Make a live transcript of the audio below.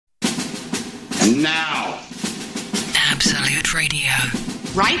Now. Absolute Radio.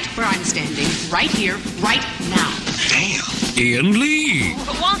 Right where I'm standing, right here, right now. Damn. Ian Lee.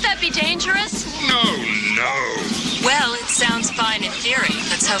 But won't that be dangerous? No. Well, it sounds fine in theory.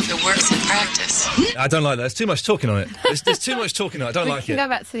 Let's hope it works in practice. I don't like that. There's too much talking on it. There's too much talking on it. I don't like We it. can go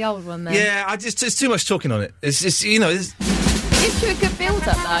back to the old one then. Yeah, there's too much talking on it. It's just, Gives you a good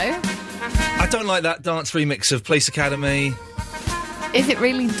build-up, though. I don't like that dance remix of Police Academy. Is it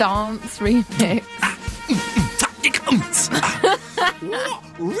really dance remix?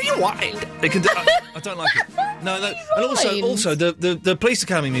 Rewind. They can do, I don't like it. No, and also the Police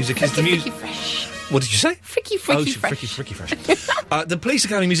Academy music is the music. Fresh. What did you say? Freaky Fresh. fresh. Freaky fresh. The Police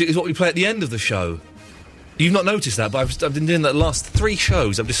Academy music is what we play at the end of the show. You've not noticed that, but I've been doing that the last 3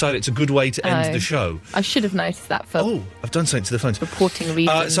 shows. I've decided it's a good way to end the show. I should have noticed that for I've done something to the phones. reporting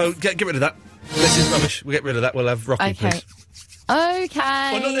reasons. So get rid of that. This is rubbish. We'll get rid of that. We'll have Rocky, Okay. please. Okay.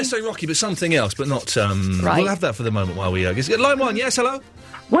 Well, not necessarily Rocky, but something else, but not... Right. We'll have that for the moment while we... Line 1, yes, hello?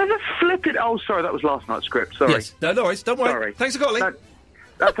 Where the flipping... Oh, sorry, that was last night's script. Sorry. Yes. No worries, don't worry. Sorry. Thanks for calling. No,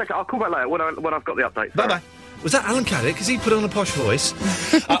 that's okay. I'll call back later when I've got the update. Sorry. Bye-bye. Was that Alan Caddick? Has he put on a posh voice?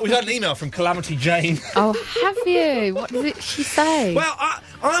 We've had an email from Calamity Jane. Oh, have you? What did she say? Well,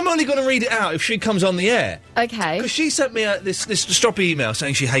 I'm only going to read it out if she comes on the air. Okay. Because she sent me this stroppy email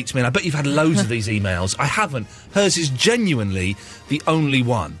saying she hates me, and I bet you've had loads of these emails. I haven't. Hers is genuinely the only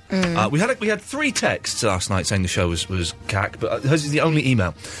one. We had 3 texts last night saying the show was cack, but hers is the only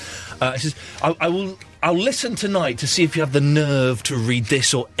email. It says, I'll listen tonight to see if you have the nerve to read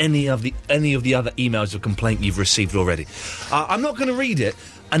this or any of the other emails of complaint you've received already. I'm not going to read it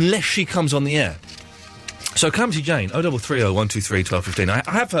unless she comes on the air. So, Calamity Jane, 0330 123 1215. I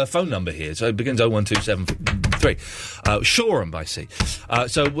have her phone number here, so it begins 01273. Shoreham, I see.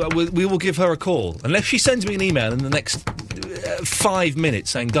 So we will give her a call. Unless she sends me an email in the next 5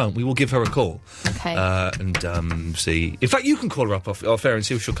 minutes saying don't, we will give her a call. Okay. And see. In fact, you can call her up off air and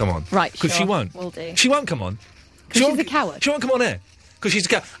see if she'll come on. Right, Because sure. she won't. Will do. She won't come on. Because she's a coward. She won't come on air. Because she's a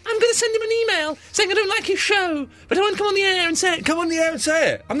coward. I'm going to send him an email saying I don't like his show, but I won't come on the air and say it. Come on the air and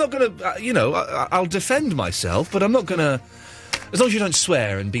say it. I'm not going to, I'll defend myself, but I'm not going to... As long as you don't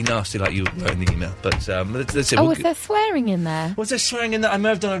swear and be nasty like you were in the email. But that's it. Oh, is there swearing in there? Was there swearing in that? I may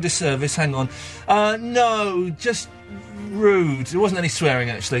have done a disservice. Hang on. No, just rude. There wasn't any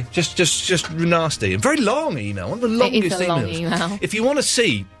swearing, actually. Just nasty. A very long email. One of the longest It is a long emails. email. If you want to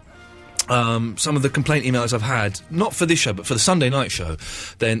see... some of the complaint emails I've had, not for this show, but for the Sunday night show,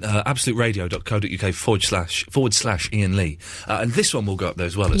 then absoluteradio.co.uk / Ian Lee. And this one will go up there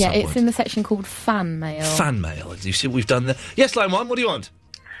as well at some point. It's in the section called Fan Mail. Fan mail. You see what we've done there? Yes, line 1, what do you want?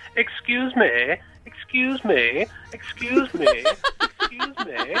 Excuse me. Excuse me. Excuse me. Excuse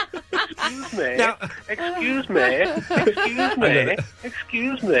me. Excuse me. Now- Excuse me. Excuse me.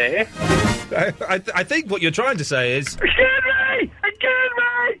 Excuse me. I think what you're trying to say is... Excuse me! Excuse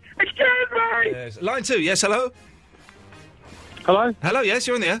me! Excuse me! Yes. Line 2, yes, hello? Hello? Hello, yes,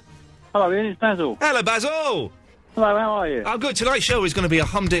 you're in there. Hello, Ian, it's Basil. Hello, Basil! Hello, how are you? Oh, good. Tonight's show is going to be a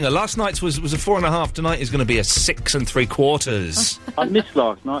humdinger. Last night's was a 4.5. Tonight is going to be a 6 3/4. I missed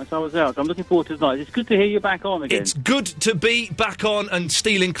last night, so I was out. I'm looking forward to tonight. It's good to hear you back on again. It's good to be back on and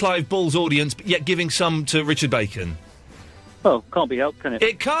stealing Clive Bull's audience, but yet giving some to Richard Bacon. Well, can't be helped, can it?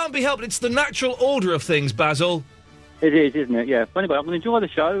 It can't be helped. It's the natural order of things, Basil. It is, isn't it? Yeah. But anyway, I'm going to enjoy the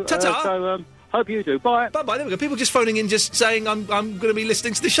show. Ta-ta. So, hope you do. Bye. Bye-bye. There we go. People just phoning in just saying I'm going to be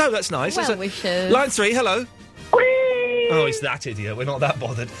listening to the show. That's nice. Well That's wishes. Line 3, hello. Oh, it's that idiot. We're not that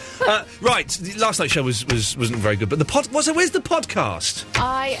bothered. Right, last night's show wasn't very good, but where's the podcast?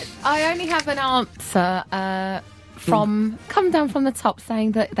 I only have an answer from come down from the top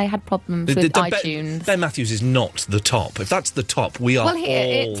saying that they had problems with iTunes. Ben Matthews is not the top. If that's the top, we are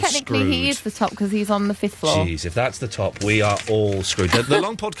all technically screwed. he is the top because he's on the 5th floor. Jeez, if that's the top, we are all screwed. The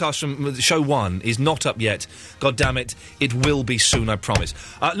long podcast from show 1 is not up yet. God damn it, it will be soon, I promise.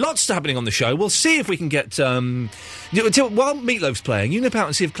 Lots happening on the show. We'll see if we can get... while Meatloaf's playing, you nip out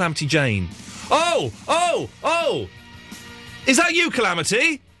and see if Calamity Jane... Oh! Is that you,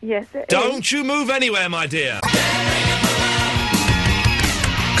 Calamity? Yes, it is. Don't you move anywhere, my dear.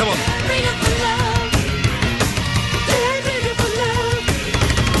 Come on.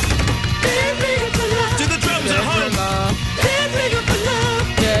 Do the drums at home.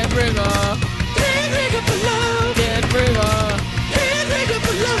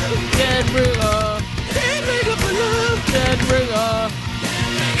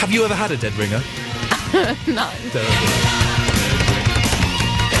 Have you ever had a dead ringer? No.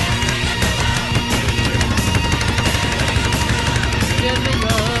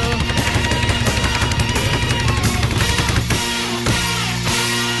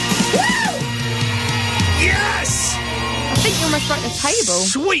 almost broke the table.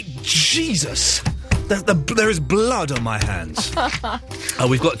 Sweet Jesus! There is blood on my hands.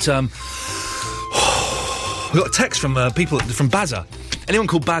 We've got a text from people from Bazza. Anyone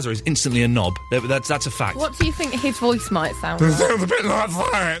called Bazza is instantly a knob. That's a fact. What do you think his voice might sound like? It sounds a bit like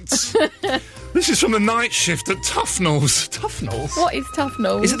that. This is from the night shift at Tufnell's. Tufnell's? What is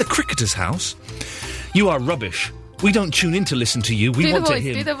Tufnell's? Is it the cricketer's house? You are rubbish. We don't tune in to listen to you. We want to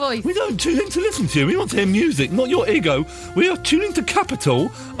hear. Do the voice. We don't tune in to listen to you. We want to hear music, not your ego. We are tuning to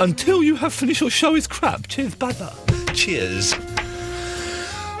Capital until you have finished your show is crap. Cheers, Bazza. Cheers.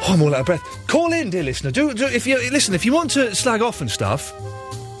 Oh, I'm all out of breath. Call in, dear listener. If you want to slag off and stuff.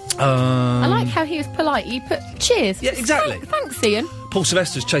 I like how he was polite. He put cheers. Yeah, exactly. Thanks, Ian. Paul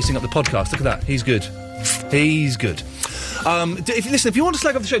Sylvester's chasing up the podcast. Look at that. He's good. He's good. If you want to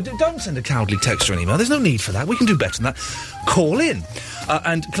slag off the show, don't send a cowardly text or an email. There's no need for that. We can do better than that. Call in.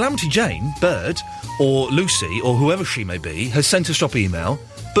 And Calamity Jane, Bird, or Lucy, or whoever she may be, has sent a stop email,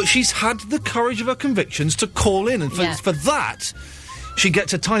 but she's had the courage of her convictions to call in, and for that, she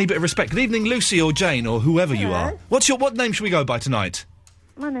gets a tiny bit of respect. Good evening, Lucy or Jane, or whoever you are. What name should we go by tonight?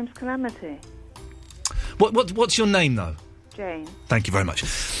 My name's Calamity. What's your name, though? Jane. Thank you very much.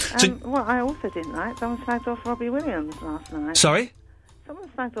 What I also didn't like, someone slagged off Robbie Williams last night. Sorry? Someone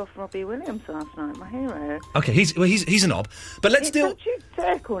slagged off Robbie Williams last night, my hero. Okay, he's a knob. But let's deal... Don't you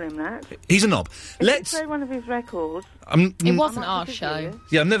dare call him that. He's a knob. Let's play one of his records. It wasn't our show.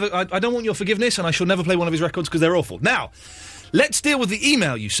 Yeah, I don't want your forgiveness, and I shall never play one of his records because they're awful. Now, let's deal with the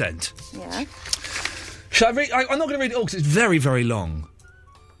email you sent. Yeah. Shall I read... I'm not going to read it all because it's very, very long.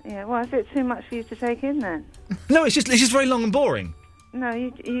 Yeah, well, is it too much for you to take in then? No, it's just very long and boring. No,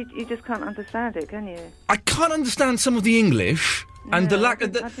 you just can't understand it, can you? I can't understand some of the English and the lack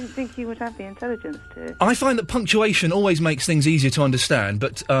of... I didn't think you would have the intelligence to. I find that punctuation always makes things easier to understand,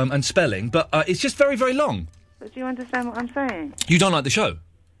 but and spelling, but it's just very, very long. But do you understand what I'm saying? You don't like the show?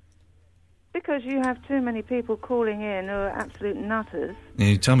 Because you have too many people calling in who are absolute nutters.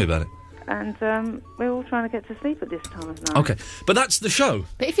 Yeah, tell me about it. And we're all trying to get to sleep at this time of night. Okay, but that's the show.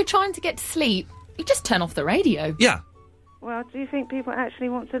 But if you're trying to get to sleep, you just turn off the radio. Yeah. Well, do you think people actually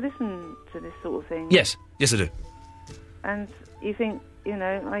want to listen to this sort of thing? Yes, I do. And you think,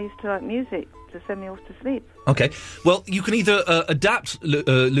 I used to like music to send me off to sleep. Okay, well, you can either adapt,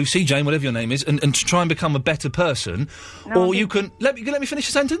 Lucy, Jane, whatever your name is, and try and become a better person, or you can... Let me finish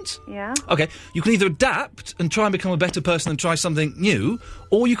a sentence? Yeah. Okay, you can either adapt and try and become a better person and try something new,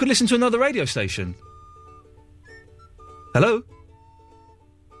 or you could listen to another radio station. Hello?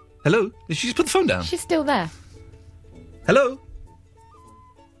 Hello? Did she just put the phone down? She's still there. Hello?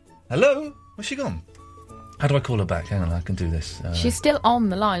 Hello? Where's she gone? How do I call her back? Hang on, I can do this. She's still on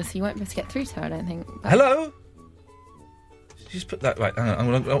the line, so you won't be able to get through to her, I don't think. But... Hello? Just put that... Right, hang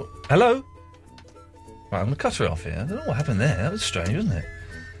on. Hello? Right, I'm going to cut her off here. I don't know what happened there. That was strange, wasn't it?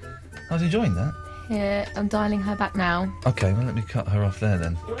 I was enjoying that. Yeah, I'm dialing her back now. Okay, well, let me cut her off there,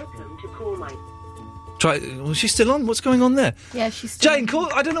 then. Welcome to Call My... Try... Was she still on? What's going on there? Yeah, she's still Jane,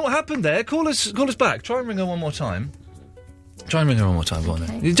 call... I don't know what happened there. Call us back. Try and ring her one more time. Try and ring her one more time, go on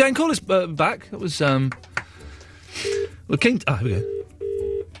then. Jane, call us back. It was, Well, here we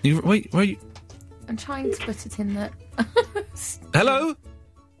go. Wait, where are you? I'm trying to put it in the... Hello?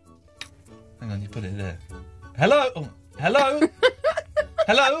 Hang on, you put it there. Hello? Oh, hello?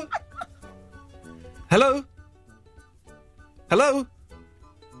 Hello? Hello? Hello?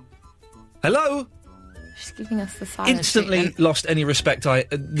 Hello? She's giving us the silence. Instantly treatment. lost any respect.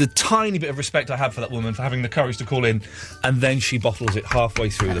 The tiny bit of respect I have for that woman for having the courage to call in, and then she bottles it halfway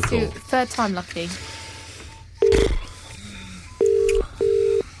through the call. Third time lucky.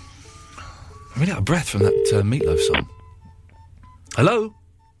 I'm really out of breath from that Meatloaf song. Hello?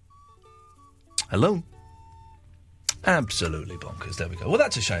 Hello? Absolutely bonkers. There we go. Well,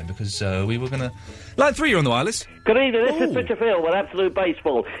 that's a shame, because we were going to... Line 3, you're on the wireless. Good evening, this is Peter Field with Absolute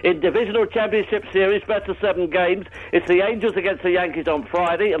Baseball. In Divisional Championship Series, best of 7 games, it's the Angels against the Yankees on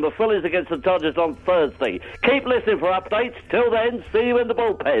Friday and the Phillies against the Dodgers on Thursday. Keep listening for updates. Till then, see you in the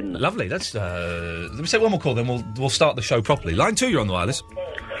bullpen. Lovely. That's... let me take one more call, then we'll start the show properly. Line 2, you're on the wireless.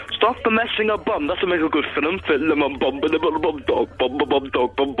 Stop the messing up bum. That's a make a good film. Fiddle bum bum bum bum dog bum bum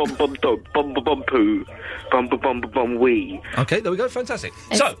dog bum bum bum dog bum bum poo bum bum bum wee. Okay, there we go. Fantastic.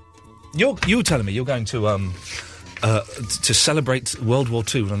 So, you're telling me you're going to celebrate World War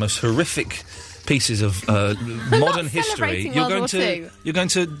II, one of the most horrific pieces of modern history. celebrating World War II. You're going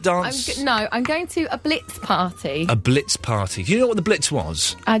to dance. I'm going to a Blitz party. A Blitz party. Do you know what the Blitz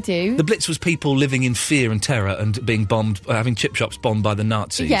was? I do. The Blitz was people living in fear and terror and being bombed, having chip shops bombed by the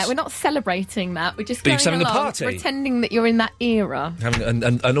Nazis. Yeah, we're not celebrating that. We're just But you're going having a along, party. pretending that you're in that era.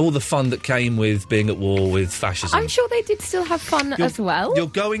 And all the fun that came with being at war with fascism. I'm sure they did still have fun as well. You're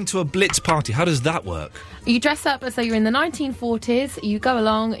going to a Blitz party. How does that work? You dress up as though you're in the 1940s, you go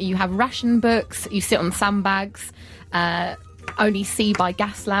along, you have ration books, you sit on sandbags, only see by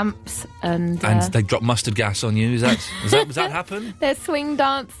gas lamps, and they drop mustard gas on you. Does that happen? There's swing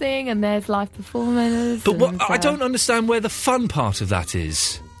dancing and there's live performers. But I don't understand where the fun part of that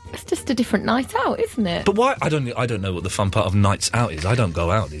is. It's just a different night out, isn't it? But why? I don't know what the fun part of nights out is. I don't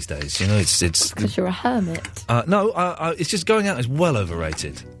go out these days. You know, it's because you're a hermit. No, it's just going out is well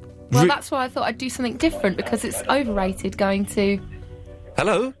overrated. Well, that's why I thought I'd do something different, because it's overrated going to...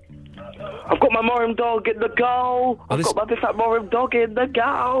 Hello? I've got my Morim dog in the goal. I've got my Big Fat Morim dog in the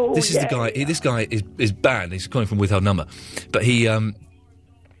goal. This is the guy. This guy is banned. He's calling from withheld number, but he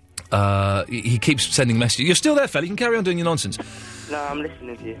keeps sending messages. You're still there, fella. You can carry on doing your nonsense. No, I'm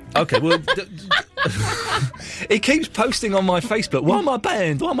listening to you. Okay, well, he keeps posting on my Facebook. Why am I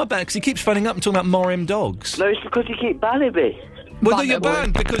banned? Because he keeps phoning up and talking about Morim dogs. No, it's because you keep banning me. Well, no, you're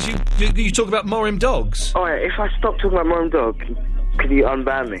banned because you talk about Morim dogs. All right, if I stop talking about Morim dog, can you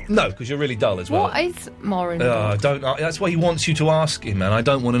unban me? No, because you're really dull as well. What is Morim dog? That's why he wants you to ask him, man. I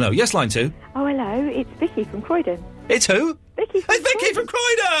don't want to know. Yes, line 2. Oh, hello. It's Vicky from Croydon. It's who? Vicky from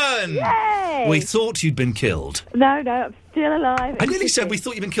Croydon! Yay! We thought you'd been killed. No, I'm still alive. I nearly said we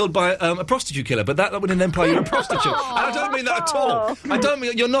thought you'd been killed by a prostitute killer, but that wouldn't imply you're a prostitute. And I don't mean that at all. I don't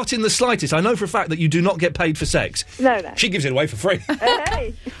mean... You're not in the slightest. I know for a fact that you do not get paid for sex. No. She gives it away for free.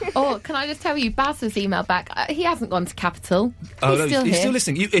 Hey! Oh, can I just tell you, Baz has emailed back. He hasn't gone to Capital. He's still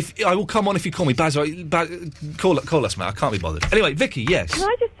listening. I will come on if you call me. Baz, call us, mate. I can't be bothered. Anyway, Vicky, yes. Can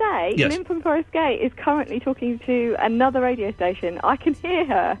I just say, yes. Lynn from Forest Gate is currently talking to another radio station. I can hear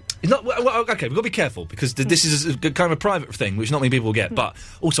her. It's not, okay, we've got to be careful, because this is a kind of a private thing, which not many people will get, but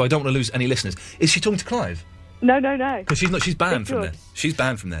also I don't want to lose any listeners. Is she talking to Clive? No. Because she's banned from there. She's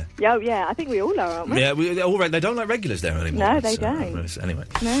banned from there. Oh, yeah, I think we all are, aren't we? Yeah, they don't like regulars there anymore. No, they don't. Anyway.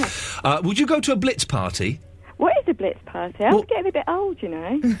 No. Would you go to a Blitz party? What is a Blitz party? I'm getting a bit old, you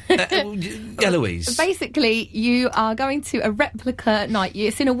know. Eloise. Basically, you are going to a replica night.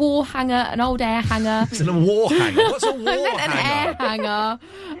 It's in a wall hanger, an old air hanger. It's in a war hanger? What's a war hanger? An air hanger.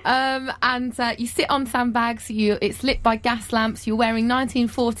 And you sit on sandbags. It's lit by gas lamps. You're wearing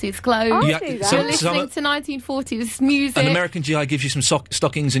 1940s clothes. I'll Yeah, do so- that. You're listening to 1940s music. An American GI gives you some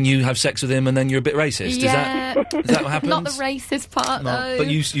stockings and you have sex with him and then you're a bit racist. Yeah. Is that what happens? Not the racist part, No, though. but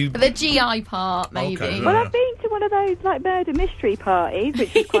you... But the GI part, maybe. Okay, Well, I've been to one of those, like, murder mystery parties,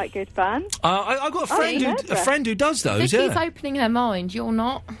 which is quite good fun. I've got a friend who does those, Vicky's opening her mind. You're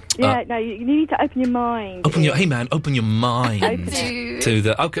not. Yeah, no, you need to open your mind. Open your mind Open to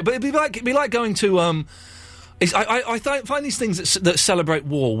the... Okay, but it'd be like going to... I find these things that celebrate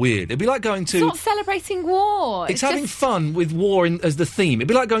war weird. It'd be like going to... It's not celebrating war. It's having fun with war as the theme. It'd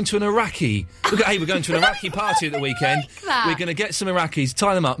be like going to an Iraqi... we're going to an Iraqi party at the weekend. that. We're going to get some Iraqis,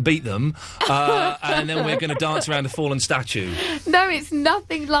 tie them up, beat them, and then we're going to dance around a fallen statue. No, it's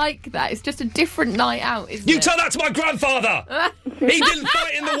nothing like that. It's just a different night out, isn't You it? tell that to my grandfather! He didn't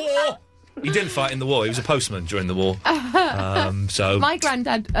fight in the war! He didn't fight in the war. He was a postman during the war. So My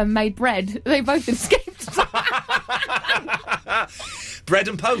granddad made bread. They both escaped. bread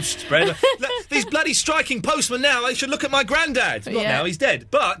and post. These bloody striking postmen now, they should look at my granddad. Not Yeah. now, he's dead.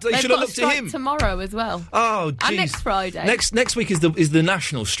 But they They've should have got a looked at strike him. tomorrow as well. Oh, jeez. And next Friday. Next week is the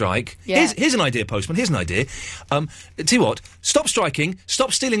national strike. Yeah. Here's an idea, postman. Here's an idea. Tell you what, stop striking,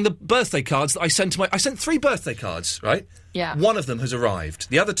 stop stealing the birthday cards that I sent to I sent 3 birthday cards, right? Yeah. One of them has arrived.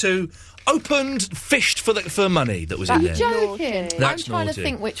 The other 2 opened, fished for money that was in there. Joking. That's I'm trying naughty. to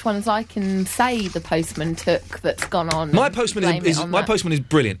think which ones I can say the postman took that's gone on. My and postman blame it on my that. postman is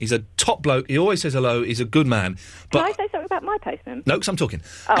brilliant. He's a top bloke. He always says hello. He's a good man. But Can I say something about my postman? no, 'cause I'm talking.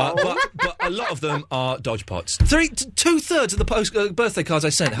 Oh. But a lot of them are dodge pots. 2/3 of the birthday cards I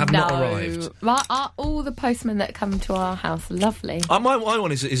sent have not arrived. All the postmen that come to our house are lovely. My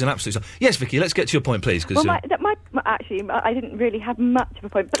one is an absolute... Yes, Vicky, let's get to your point, please. 'Cause, Well, actually, I didn't really have much of a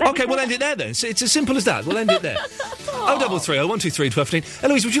point. But okay, we'll end it there then. It's as simple as that. We'll end it there. 0330 123 1215.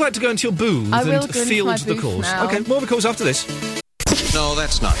 Eloise, would you like to go into your booth I will and go into field my the booth calls? now. Okay, more of the calls after this. No,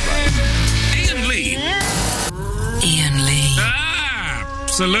 that's not right. Ian Lee. Ian Lee.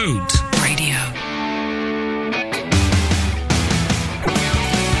 Absolute Radio.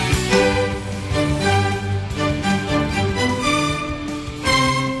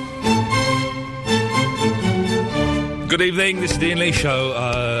 Good evening, this is the Ian Lee Show,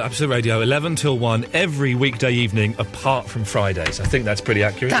 Absolute Radio, 11 till 1, every weekday evening, apart from Fridays. I think that's pretty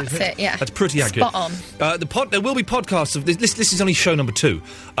accurate, That's isn't it? yeah. That's pretty accurate. Spot on. There will be podcasts of... This is only show number 2.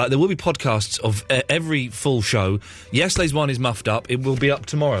 There will be podcasts of every full show. Yesterday's one is muffed up. It will be up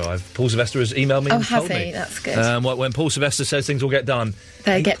tomorrow. Paul Sylvester has emailed me and has told me. he? That's good. When Paul Sylvester says things will get done...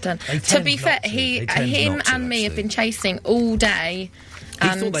 They get done. To be fair, him and me have been chasing all day. He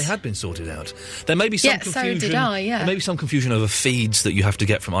thought they had been sorted out. There may be some confusion. So did I, yeah. There may be some confusion over feeds that you have to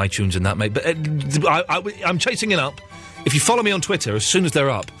get from iTunes and that, mate. But I'm chasing it up. If you follow me on Twitter, as soon as they're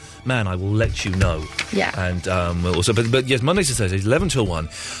up, man, I will let you know. Yeah. And also, but yes, Mondays to Thursdays, 11 till 1.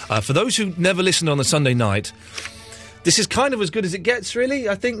 For those who never listened on the Sunday night, this is kind of as good as it gets, really.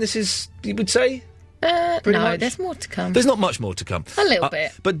 I think this is, you would say? No, much? There's more to come. There's not much more to come. A little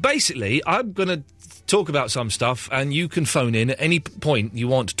bit. But basically, I'm going to talk about some stuff, and you can phone in at any point you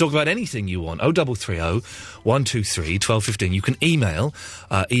want to talk about anything you want. 0330 123 1215. You can email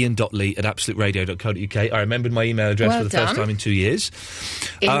ian.lee@absoluteradio.co.uk. I remembered my email address for the first time in 2 years.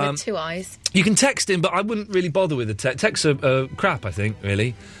 Ian with 2 eyes. You can text in, but I wouldn't really bother with the text. Texts are crap, I think,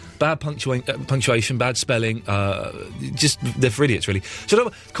 really. Bad punctuation, bad spelling, just, they're for idiots, really. So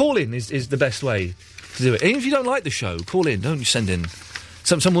call in is the best way to do it. Even if you don't like the show, call in, don't send in...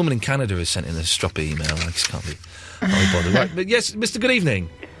 Some woman in Canada has sent in a stroppy email. I just can't be bothered. Right, but yes, Mr. Good Evening.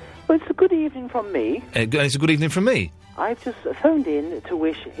 Well, it's a good evening from me. It's a good evening from me. I've just phoned in to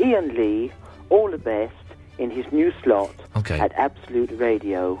wish Ian Lee all the best in his new slot at Absolute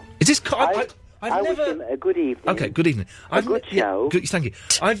Radio. Is this... I wish him a good evening. Okay, good evening. Good show. Thank you.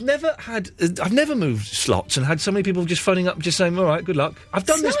 I've never moved slots and had so many people just phoning up just saying, all right, good luck. I've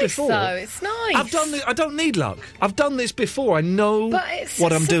done this before. It's nice. I don't need luck. I've done this before. I know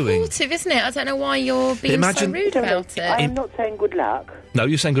what I'm doing. It's supportive, isn't it? I don't know why you're being so rude about it. I'm not saying good luck. No,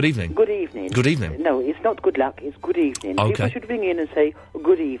 you're saying good evening. Good evening. Good evening. No, it's not good luck, it's good evening. Okay. People should ring in and say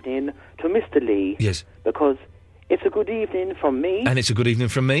good evening to Mr. Lee. Yes. Because it's a good evening from me. And it's a good evening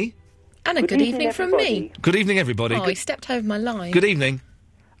from me. And a good evening from me. Good evening, everybody. Oh, he stepped over my line. Good evening.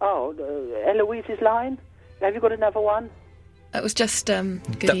 Oh, Eloise's line? Have you got another one? That was just good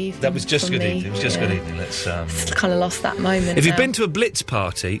evening. That was just from good me. evening. It was just good evening. Let's. Kind of lost that moment. If you've been to a Blitz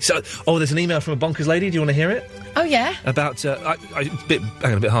party, there's an email from a bonkers lady. Do you want to hear it? Oh yeah. About a bit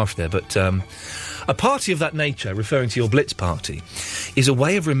harsh there, but a party of that nature, referring to your Blitz party, is a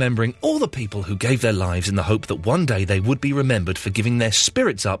way of remembering all the people who gave their lives in the hope that one day they would be remembered for giving their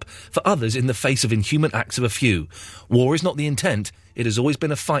spirits up for others in the face of inhuman acts of a few. War is not the intent. It has always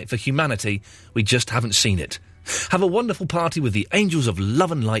been a fight for humanity. We just haven't seen it. Have a wonderful party with the angels of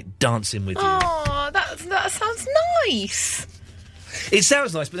love and light dancing with you. Oh, that sounds nice. It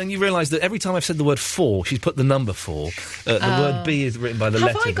sounds nice, but then you realise that every time I've said the word 4, she's put the number 4. The word B is written by the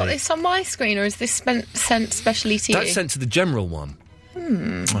letter B. Have I got this on my screen, or is this sent specially to you? That's sent to the general one.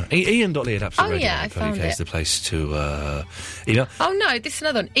 Ian.lee@absoluteradio.co.uk I found is the place to email. Oh no, this is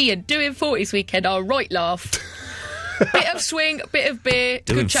another one. Ian, doing 40s weekend, all right, laugh. Bit of swing, bit of beer,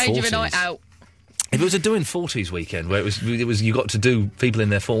 Doing good change of a 40s. night out. If it was a doing 40s weekend, where it was you got to do people in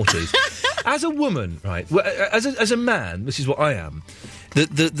their 40s. As a woman, right, as a man, this is what I am,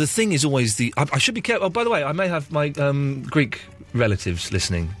 the thing is always I should be careful. Oh, by the way, I may have my Greek relatives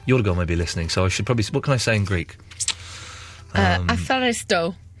listening. Yorgo may be listening, so I should probably... What can I say in Greek?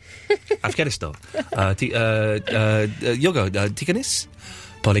 Afaristo. Afghanistan. Yorgo, Tikanis?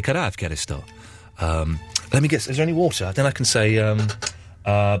 Polykara Afghanistan. Let me guess, is there any water? Then I can say...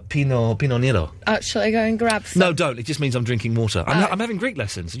 Pinot Nero. Shall I go and grab some? No, don't. It just means I'm drinking water. I'm having Greek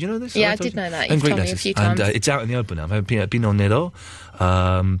lessons. Did you know this? Yeah, I did know that. You've told me a few times. And it's out in the open now. I'm having Pinot Nero. What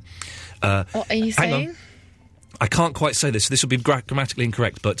are you saying? Hang on. I can't quite say this. This will be grammatically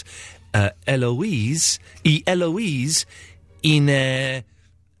incorrect, but Eloise in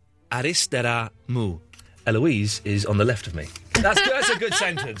aristera mu. Eloise is on the left of me. That's a good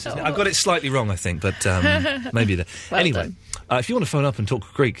sentence, isn't it? I've got it slightly wrong, I think, but maybe there. Well anyway, if you want to phone up and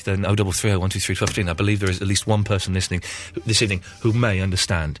talk Greek, then 0330 123 1215. I believe there is at least one person listening this evening who may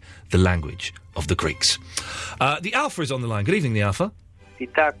understand the language of the Greeks. The Alpha is on the line. Good evening, the Alpha.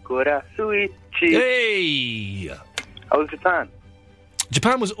 Pitakora suichi. Hey! How was Japan?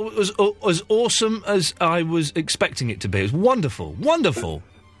 Japan was as awesome as I was expecting it to be. It was wonderful. Wonderful.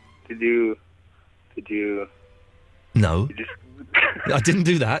 Did you... No. I didn't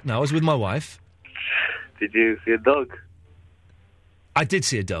do that. No, I was with my wife. Did you see a dog? I did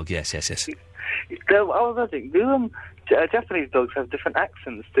see a dog, yes. I was wondering, do Japanese dogs have different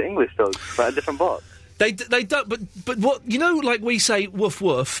accents to English dogs, like a different bark? They don't, but what, you know, like we say woof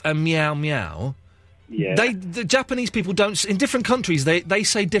woof and meow meow, Yeah. The Japanese people don't. In different countries, they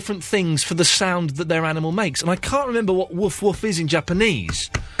say different things for the sound that their animal makes, and I can't remember what woof woof is in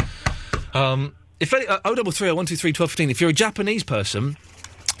Japanese. If any, 0330 123 1215. If you're a Japanese person,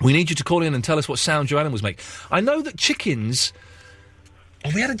 we need you to call in and tell us what sound your animals make. I know that chickens.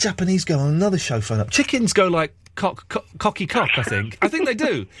 Oh, we had a Japanese go on another show phone up. Chickens go like cocky cock. I think they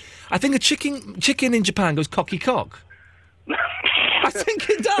do. I think a chicken in Japan goes cocky cock. I think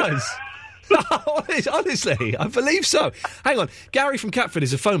it does. Honestly, I believe so. Hang on. Gary from Catford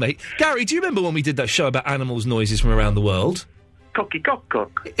is a phone mate. Gary, do you remember when we did that show about animals' noises from around the world? Cocky cock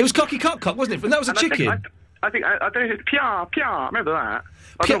cock. It was cocky cock cock, wasn't it? And that was a chicken. I don't know if it's pia pia. I remember that.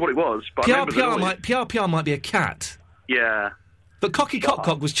 I don't know what it was, but I remember the noise. Pia might be a cat. Yeah. But cocky cock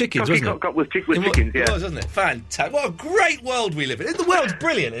cock was chickens, wasn't it? Cocky cock cock was chickens, yeah. It was, wasn't it? Fantastic. What a great world we live in. The world's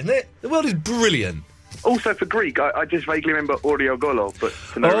brilliant, isn't it? The world is brilliant. Also, for Greek, I just vaguely remember Oriogolo, but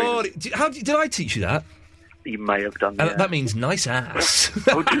for no reason. Did I teach you that? You may have done that. That means nice ass.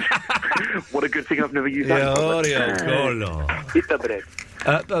 What a good thing I've never used that. Oriogolo.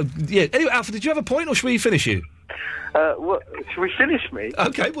 Yeah. Anyway, Alfred, did you have a point, or should we finish you? Should we finish me?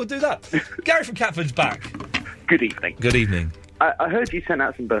 OK, we'll do that. Gary from Catford's back. Good evening. Good evening. I heard you sent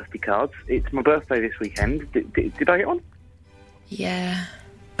out some birthday cards. It's my birthday this weekend. Did I get one? Yeah.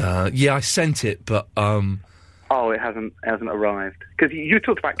 Yeah, I sent it, but Oh, it hasn't arrived. Because you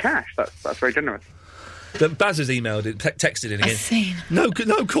talked about cash. That's very generous. Baz has emailed it, texted it again. I've seen. No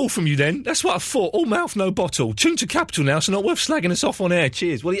call from you then. That's what I thought. All mouth, no bottle. Tune to Capital now, so not worth slagging us off on air.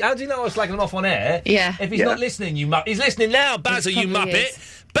 Cheers. Well, how do you know I was slagging him off on air? Yeah. If he's not listening, he's listening now, Bazza, you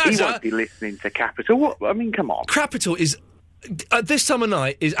muppet. Bazza. He won't be listening to Capital. What? I mean, come on. Capital is... this time of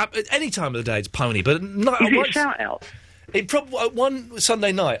night is... At any time of the day, it's pony, but... Is it a shout-out? It probably one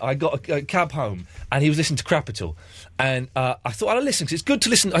Sunday night I got a cab home and he was listening to Crapital, and I thought I'd listen because it's good to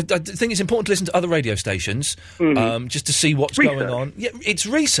listen. I think it's important to listen to other radio stations just to see what's going on. Yeah, it's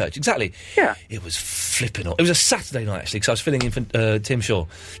research, exactly. Yeah, it was flipping. It was a Saturday night actually because I was filling in for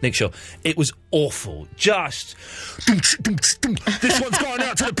Nick Shaw. It was awful. Just this one's going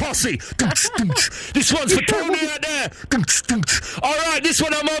out to the posse. This one's for Tony out there. All right, this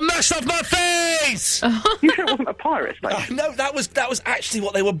one I'm all mashed off my face. You sure it wasn't a pirate station? No, that was actually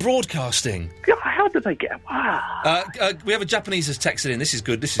what they were broadcasting. How did they get? Wow. We have a Japanese has texted in. This is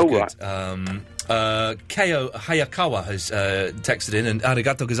good. This is good. Right. Keo Hayakawa has texted in, and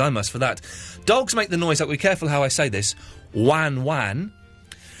arigato gozaimasu for that. Dogs make the noise, be careful how I say this, wan wan.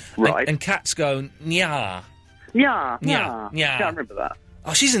 Right. And cats go, nya. Nya. Yeah, I remember that.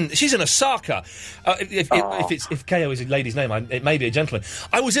 Oh, she's in Osaka. If Keo is a lady's name, it may be a gentleman.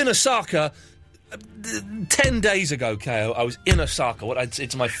 I was in Osaka 10 days ago, Keo. I was in Osaka.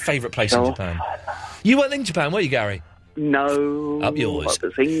 It's my favourite place in Japan. You weren't in Japan, were you, Gary? No. Up yours. I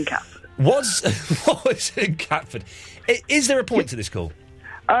was in Catford. What was in Catford? Is there a point to this call?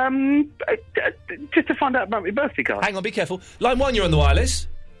 Just to find out about my birthday card. Hang on, be careful. Line 1, you're on the wireless.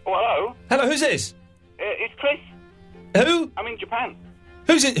 Oh, hello. Hello, who's this? It's Chris. Who? I'm in Japan.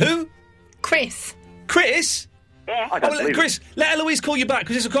 Who's it? Who? Chris. Chris? Yeah. Chris, let Eloise call you back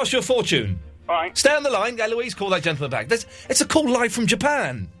because this will cost you a fortune. All right. Stay on the line. Eloise, call that gentleman back. It's a call live from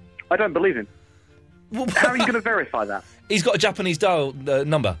Japan. I don't believe him. How are you going to verify that? He's got a Japanese dial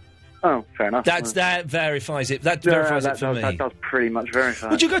number. Oh, fair enough. That verifies it. That verifies it for me. That does pretty much verify.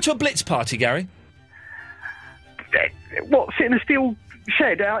 Would you go to a Blitz party, Gary? What, sit in a steel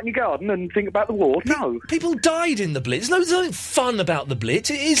shed out in your garden and think about the war? No. People died in the Blitz. There's nothing fun about the Blitz.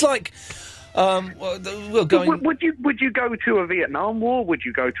 It is like... we're going... Would you go to a Vietnam War? Would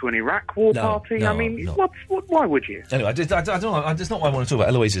you go to an Iraq War party? No, I mean, why would you? Anyway, I don't know. That's not what I want to talk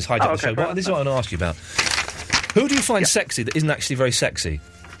about. Eloise has hijacked the show. This is what I want to ask you about. Who do you find sexy that isn't actually very sexy?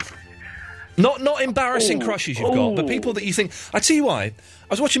 Not embarrassing crushes you've got, but people that you think... I tell you why. I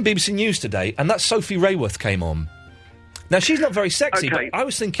was watching BBC News today, and that Sophie Rayworth came on. Now, she's not very sexy, but I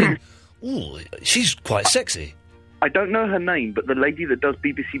was thinking, ooh, she's quite sexy. I don't know her name, but the lady that does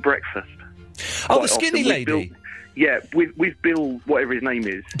BBC Breakfast. Oh, the skinny lady? With Bill, whatever his name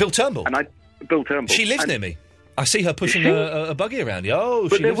is. Bill Turnbull? Bill Turnbull. She lives near me. I see her pushing a buggy around.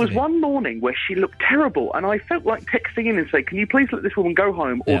 But there was one morning where she looked terrible, and I felt like texting in and saying, can you please let this woman go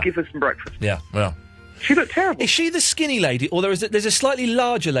home or give her some breakfast? Yeah, well. She looked terrible. Is she the skinny lady, or there's a slightly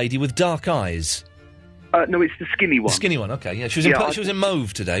larger lady with dark eyes? No, it's the skinny one. The skinny one, okay, yeah. She was in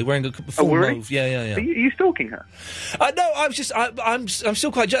mauve today, wearing a full mauve. Yeah. Are you stalking her? No, I'm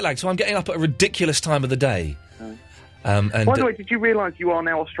still quite jet-lagged, so I'm getting up at a ridiculous time of the day. By the way, did you realise you are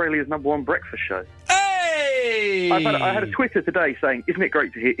now Australia's #1 breakfast show? Hey! Hey! I had a Twitter today saying, isn't it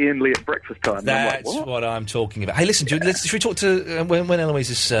great to hear Ian Lee at breakfast time? And I'm like, That's what I'm talking about. Hey, listen, should we talk to... when Eloise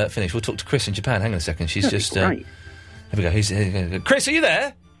is finished, we'll talk to Chris in Japan. Hang on a second. She's just... great. Here we go. Chris, are you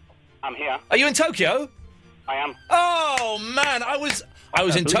there? I'm here. Are you in Tokyo? I am. Oh, man, I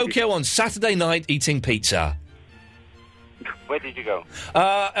was in Tokyo on Saturday night eating pizza. Where did you go?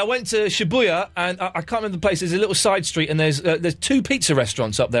 I went to Shibuya, and I can't remember the place. There's a little side street, and there's 2 pizza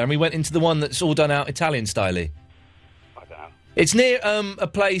restaurants up there, and we went into the one that's all done out Italian-style-y. I don't know. It's near a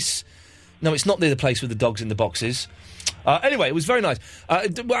place... No, it's not near the place with the dogs in the boxes. Anyway, it was very nice.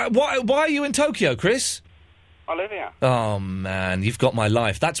 Why are you in Tokyo, Chris? I live here. Oh, man, you've got my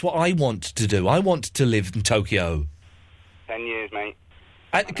life. That's what I want to do. I want to live in Tokyo. 10 years, mate.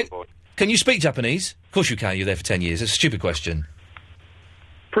 Can you speak Japanese? Of course you can. You're there for 10 years. It's a stupid question.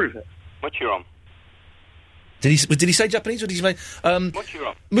 Prove it. What's your on? Did he say Japanese or did he say... What's your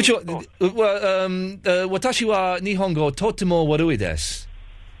on? Watashi wa Nihongo totemo warui desu.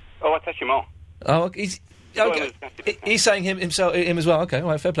 Oh, watashi mo. Oh, he's... Okay. He's saying him as well. Okay, all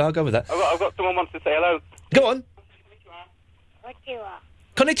right, fair play. I'll go with that. I've got someone wants to say hello. Go on.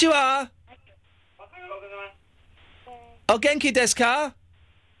 Konnichiwa. O genki desu ka?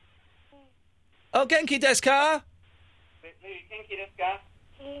 O genki desu ka?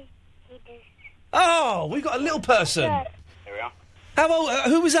 Oh, we've got a little person. There we are. How old?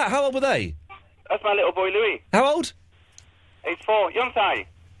 Who was that? How old were they? That's my little boy, Louis. How old? He's 4. Yonsai.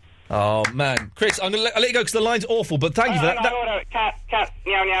 Oh, man. Chris, I'll let you go because the line's awful, but thank you for that. No. Cat,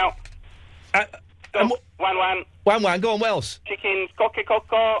 meow, meow. Dog, wan. Wan, go on, what else? Chickens, cocky,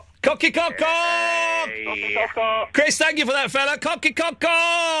 coco. Cocky, coco! Hey. Cocky, coco. Chris, thank you for that, fella. Cocky,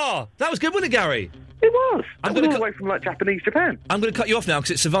 coco! That was good, wasn't it, Gary? It was. I'm going away from, Japanese Japan. I'm going to cut you off now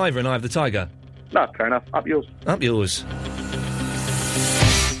because it's Survivor and I have the tiger. No, fair enough. Up yours. Up yours.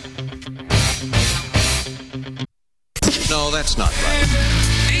 No, that's not right.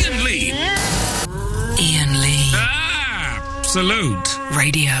 Ian Lee. Ian Lee. Absolute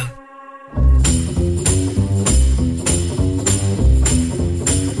Radio.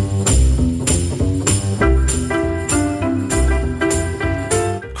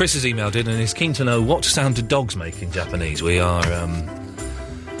 Chris has emailed in and is keen to know what sound do dogs make in Japanese. We are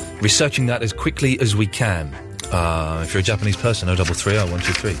researching that as quickly as we can. If you're a Japanese person, 0330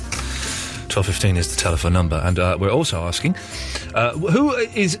 123. 12:15 is the telephone number. And we're also asking, who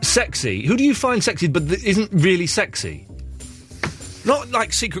is sexy? Who do you find sexy but isn't really sexy? Not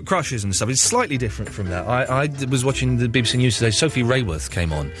like secret crushes and stuff. It's slightly different from that. I was watching the BBC News today. Sophie Rayworth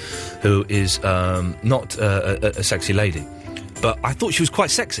came on, who is not a sexy lady. But I thought she was quite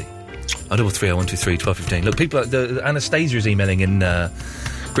sexy. 0330 123 12:15. Look, people, Anastasia is emailing in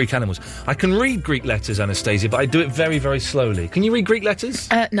Greek animals. I can read Greek letters, Anastasia, but I do it very, very slowly. Can you read Greek letters?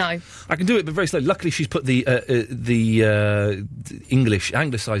 No. I can do it, but very slowly. Luckily, she's put the English,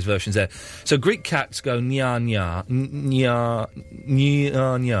 anglicised versions there. So Greek cats go nya nya, nya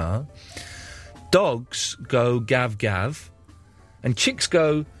nya nya. Dogs go gav gav, and chicks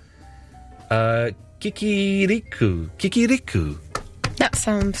go kikiriku, kikiriku. That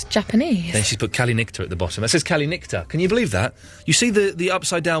sounds Japanese. Then she's put Kalinicta at the bottom. It says Kalinicta. Can you believe that? You see the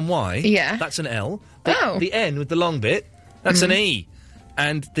upside down Y? Yeah. That's an L. Oh. The N with the long bit, that's an E.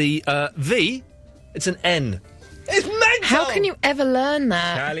 And the V, it's an N. It's mental! How can you ever learn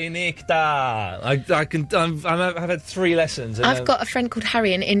that? Kalinicta. I've had 3 lessons. I've got a friend called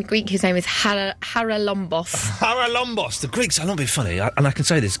Harry, and in Greek his name is Haralombos. Haralombos. The Greeks, I'm not being funny, and I can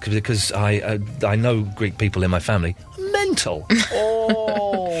say this because I know Greek people in my family. Mental.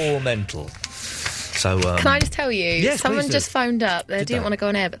 Oh, mental. So, can I just tell you? Yes, someone please just phoned up. They didn't want to go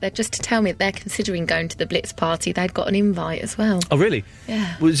on air, but they're just to tell me that they're considering going to the Blitz party. They'd got an invite as well. Oh, really?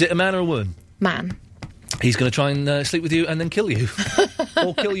 Yeah. Was it a man or a woman? Man. He's going to try and sleep with you and then kill you.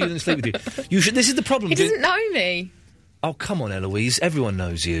 Or kill you and then sleep with you. You should. This is the problem. He doesn't know me. Oh, come on, Eloise. Everyone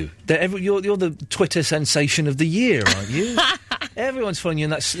knows you. You're the Twitter sensation of the year, aren't you? Everyone's following you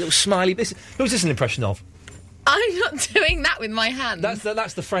in that little smiley... Who's this an impression of? I'm not doing that with my hands.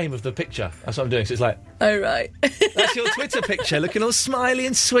 That's the frame of the picture. That's what I'm doing. So it's like... Oh, right. That's your Twitter picture, looking all smiley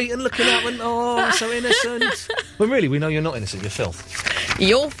and sweet and looking up and, oh, so innocent. Well, really, we know you're not innocent. You're filth.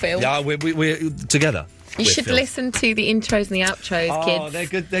 You're filth. Yeah, we're together. You should listen to the intros and the outros, kids. Oh, they're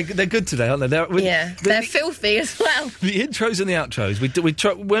good. They're good today, aren't they? They're filthy as well. The intros and the outros. We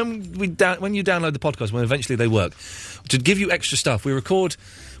try, when you download the podcast, when eventually they work, to give you extra stuff. We record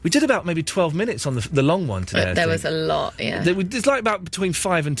We did about maybe 12 minutes on the long one today. There was a lot, yeah. There's like about between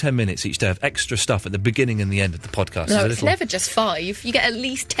 5 and 10 minutes each day of extra stuff at the beginning and the end of the podcast. No, it's never just 5. You get at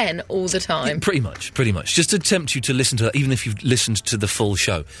least 10 all the time. Yeah, pretty much. Just to tempt you to listen to that, even if you've listened to the full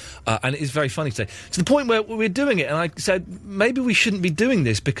show. And it is very funny today. To the point where we're doing it, and I said, maybe we shouldn't be doing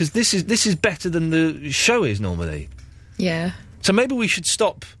this, because this is better than the show is normally. Yeah. So maybe we should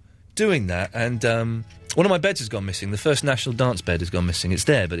stop doing that, and one of my beds has gone missing. The first National Dance bed has gone missing. It's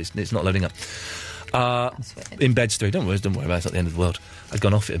there, but it's not loading up. In Beds 3. Don't worry about it. It's not the end of the world. I've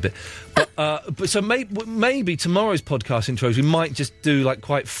gone off it a bit. But so maybe tomorrow's podcast intros, we might just do, like,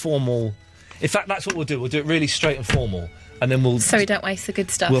 quite formal... In fact, that's what we'll do. We'll do it really straight and formal, and then we'll... So we don't waste the good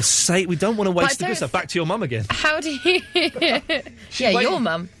stuff. We'll say... We don't want to waste the good stuff. Back to your mum again. How do you... your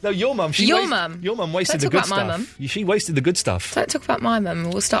mum. No, your mum. Your mum wasted the good stuff. Don't talk about my mum. She wasted the good stuff. Don't talk about my mum.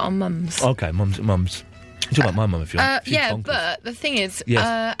 We'll start on mums. OK, mums. Talk about my mum if you want. Yeah, bonkers. But the thing is,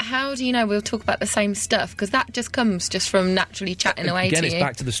 how do you know we'll talk about the same stuff? Because that just comes just from naturally chatting away to you. Again, it's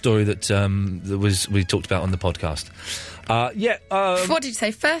back to the story that we talked about on the podcast. What did you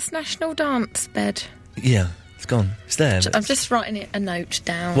say? First National Dance bed? Yeah, it's gone. It's there. I'm just writing a note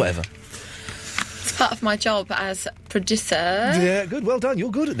down. Whatever. It's part of my job as producer. Yeah, good. Well done. You're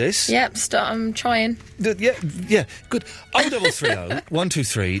good at this. Yep, I'm trying. Yeah, good. 0330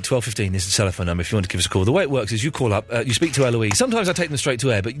 123 1215 is the telephone number if you want to give us a call. The way it works is you call up, you speak to Eloise. Sometimes I take them straight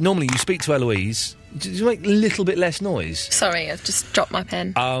to air, but normally you speak to Eloise. You make a little bit less noise. Sorry, I've just dropped my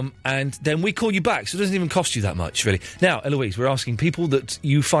pen. And then we call you back, so it doesn't even cost you that much, really. Now, Eloise, we're asking people that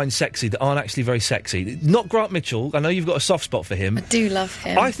you find sexy that aren't actually very sexy. Not Grant Mitchell. I know you've got a soft spot for him. I do love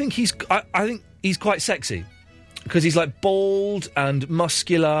him. I think he's quite sexy. Because he's, like, bald and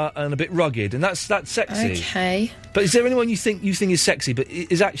muscular and a bit rugged, and that's sexy. Okay. But is there anyone you think is sexy but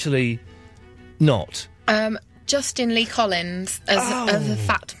is actually not? Justin Lee Collins as a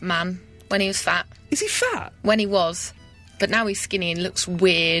fat man, when he was fat. Is he fat? When he was. But now he's skinny and looks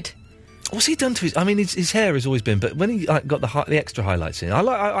weird. What's he done to his... I mean, his hair has always been... But when he got the extra highlights in... I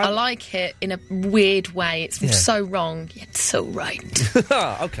like it in a weird way. It's so wrong, yet so right.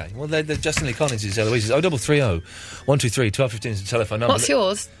 OK. Well, they're Justin Lee Collins is Eloise's. 0330 123 1215 is the telephone number. What's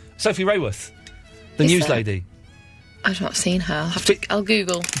yours? Sophie Rayworth. The news lady. I've not seen her. I'll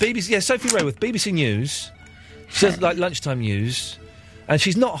Google. BBC... Yeah, Sophie Rayworth, BBC News. She does, like, lunchtime news. And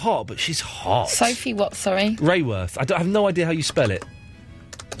she's not hot, but she's hot. Sophie what, sorry? Rayworth. I have no idea how you spell it.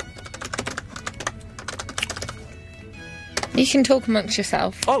 You can talk amongst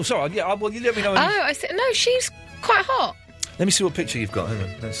yourself. Oh, sorry. Yeah, well, you let me know. I said no. She's quite hot. Let me see what picture you've got. Hang on.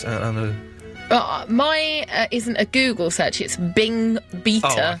 Let's. Mine isn't a Google search. It's Bing Beta.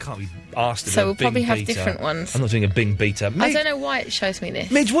 Oh, I can't be asked. So we'll probably have different ones. I'm not doing a Bing Beta. I don't know why it shows me this.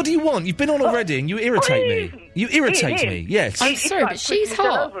 Midge, what do you want? You've been on already, and you irritate me. You irritate me. Yes. I'm sorry, but she's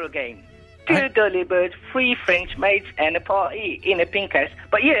hot. Over again. Two girly birds, 3 French maids, and a party in a pink house.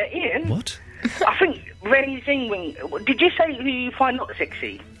 But yeah, Ian. What? I think Rennie Zingwing... Did you say who you find not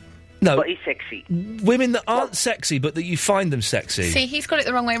sexy? No. But he's sexy. Women that aren't sexy, but that you find them sexy. See, he's got it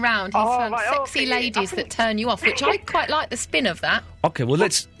the wrong way round. He's found sexy ladies that turn you off, which I quite like the spin of that. OK, well,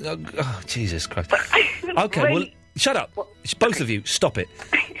 let's... oh, Jesus Christ. OK, well... Shut up. Both of you, stop it.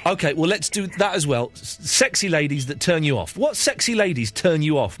 OK, well, let's do that as well. Sexy ladies that turn you off. What sexy ladies turn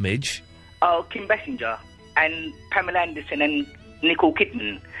you off, Midge? Oh, Kim Basinger and Pamela Anderson and Nicole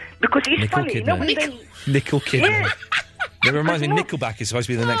Kidman. Because it's Nicole funny, Kidman. you know, when they... Nicole Kidman. Yeah. That reminds me, Nickelback is supposed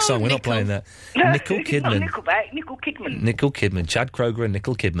to be the next song. We're not playing that. No, Nicole Kidman. Not Nickelback, Nicole Kidman. Nicole Kidman. Chad Kroger and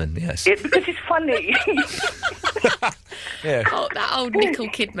Nicole Kidman, yes. Yeah, because it's funny. Yeah. Oh, that old Nicole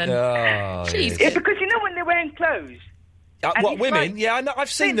Kidman. Oh, Jeez. Yeah, because you know when they're wearing clothes. What, women? Like, yeah, I know,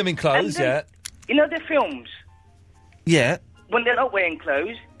 I've seen them in clothes, then, You know their films? Yeah. When they're not wearing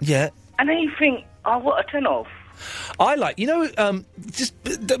clothes. Yeah. And then you think, oh, what a turn-off. I like, I don't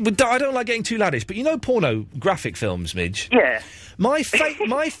like getting too laddish, but you know pornographic films, Midge? Yeah. My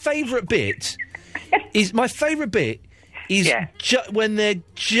favourite bit is when they're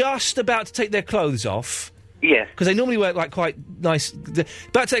just about to take their clothes off. Yeah. Because they normally wear, like, quite nice... About to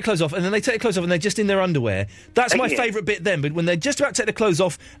take their clothes off, and then they take their clothes off and they're just in their underwear. That's my favourite bit then, but when they're just about to take their clothes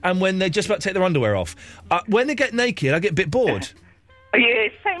off and when they're just about to take their underwear off. When they get naked, I get a bit bored. Yeah,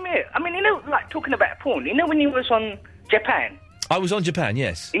 same here. I mean, you know, like, talking about porn, you know when you was on Japan? I was on Japan,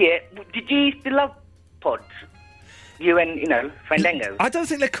 yes. Yeah. Did you use the love pods? You and, Fandango? I don't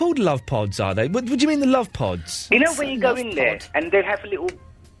think they're called love pods, are they? What do you mean, the love pods? You know when you go in there and they have a little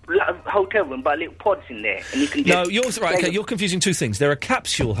hotel room, but little pods in there, and you can just... No, you're confusing two things. There are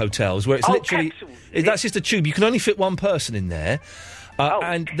capsule hotels where it's literally... capsules. That's just a tube. You can only fit one person in there.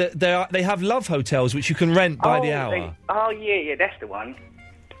 And they have love hotels which you can rent by the hour. Yeah, that's the one.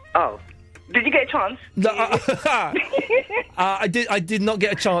 Oh. Did you get a chance? No, I did not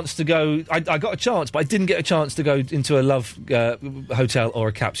get a chance to go. I got a chance, but I didn't get a chance to go into a love hotel or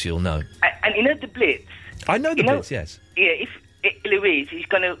a capsule. No. And you know the Blitz. I know the Blitz. Yes. Yeah. If Louise is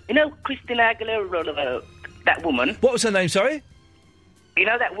gonna, Christina Aguilera, that woman. What was her name? Sorry. You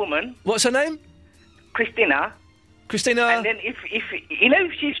know that woman. What's her name? Christina. And then if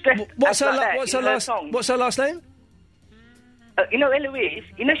she's dressed. What's her last name? Eloise.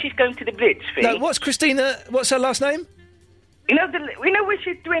 She's going to the Blitz thing. No, what's Christina? What's her last name? When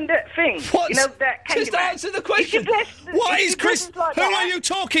she's doing that thing. What? That Just answer the question. What is Chris? Who are you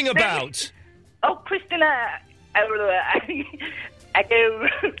talking about? Christina.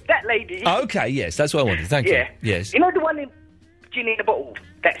 That lady. Okay, yes, that's what I wanted. Thank you. Yes. The one in Genie in the Bottle,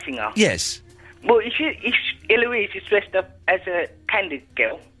 that singer. Yes. Well, if Eloise is dressed up as a candy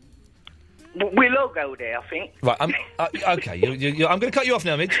girl, we'll all go there, I think. Right, okay, I'm going to cut you off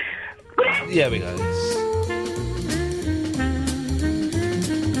now, Midge. Yeah, we go.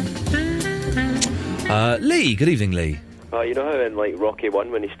 Lee, good evening, Lee. You know how in, Rocky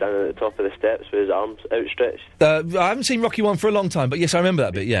 1, when he's standing at the top of the steps with his arms outstretched? I haven't seen Rocky 1 for a long time, but yes, I remember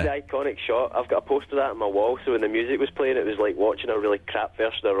that bit, yeah. The iconic shot. I've got a poster of that on my wall, so when the music was playing, it was like watching a really crap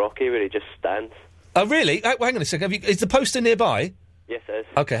version of Rocky where he just stands. Oh, really? Hang on a second. Is the poster nearby? Yes, it is.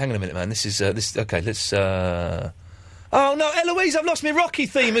 Okay, hang on a minute, man. This is, okay, let's, Oh, no, Eloise, I've lost my Rocky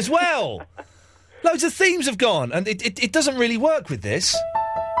theme as well! Loads of themes have gone, and it doesn't really work with this.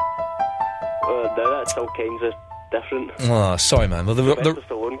 No, that's all kinds of different. Oh, sorry, man. Well, the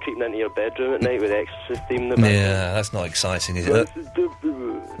Stallone creeping into your bedroom at night with the Exorcist theme in the back. Yeah, that's not exciting, is it?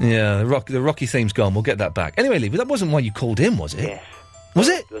 Yeah, the Rocky theme's gone. We'll get that back. Anyway, Lee, that wasn't why you called in, was it? Yes. Was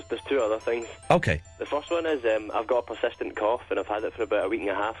it? There's two other things. Okay. The first one is I've got a persistent cough and I've had it for about a week and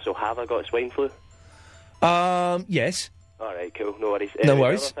a half, so have I got swine flu? Yes. Alright, cool, no worries. No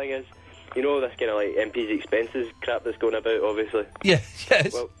worries. The other thing is, this kind of MP's expenses crap that's going about, obviously. Yeah,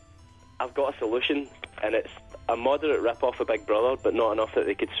 yes. Well, I've got a solution, and it's a moderate rip-off of Big Brother, but not enough that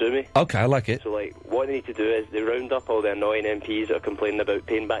they could sue me. Okay, I like it. So, what they need to do is they round up all the annoying MPs that are complaining about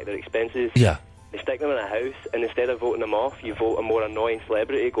paying back their expenses. Yeah. They stick them in a house, and instead of voting them off, you vote a more annoying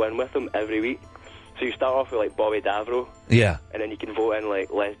celebrity to go in with them every week. So you start off with, Bobby Davro. Yeah. And then you can vote in,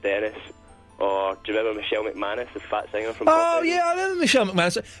 Les Dennis. Or, do you remember Michelle McManus, the fat singer from... Oh, yeah, I remember Michelle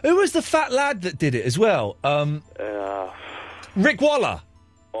McManus. Who was the fat lad that did it as well? Rick Waller.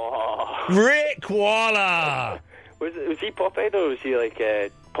 Oh. Rick Waller! Was he Pop Idol, or was he,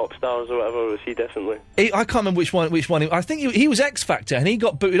 Pop Stars or whatever, or was he differently? I can't remember which one. I think he was X Factor, and he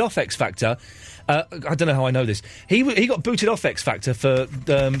got booted off X Factor. I don't know how I know this. He got booted off X Factor for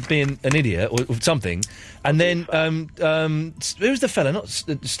being an idiot or something, and then who was the fella? Not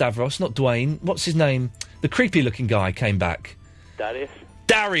Stavros, not Dwayne. What's his name? The creepy-looking guy came back.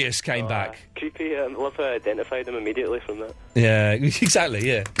 Darius came back. Creepy. I love how I identified him immediately from that. Yeah, exactly.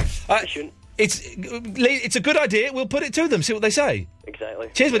 Yeah. It's a good idea. We'll put it to them. See what they say. Exactly.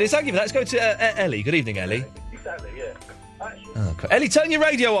 Cheers, buddy. Thank you for that. Let's go to Ellie. Good evening, Ellie. Exactly. Yeah. Okay. Ellie, turn your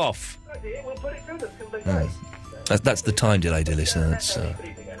radio off. We'll put it to them. See what they say. That's the time delay, dear listener. That's.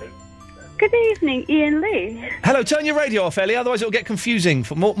 Good evening, Ian Lee. Hello. Turn your radio off, Ellie. Otherwise, it'll get confusing.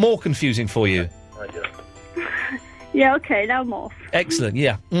 More confusing for you. Yeah, okay, now I'm off. Excellent,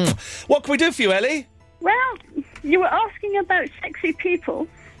 yeah. What can we do for you, Ellie? Well, you were asking about sexy people.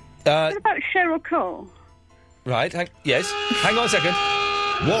 What about Cheryl Cole? Right, yes. Hang on a second.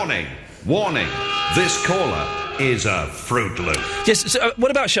 Warning. This caller is a Fruit Loop. Yes, so,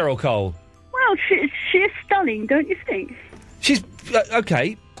 what about Cheryl Cole? Well, she is stunning, don't you think? She's,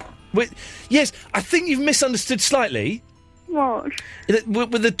 okay. Yes, I think you've misunderstood slightly. What?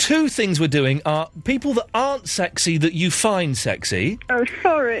 The two things we're doing are people that aren't sexy that you find sexy. Oh,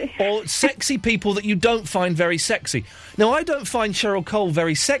 sorry. Or sexy people that you don't find very sexy. Now, I don't find Cheryl Cole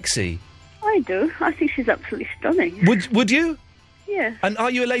very sexy. I do. I think she's absolutely stunning. Would you? Yeah. And are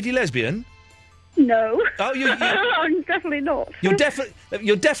you a lady lesbian? No. Oh, you I'm definitely not. You're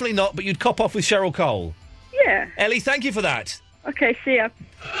definitely not, but you'd cop off with Cheryl Cole. Yeah. Ellie, thank you for that. Okay, see ya.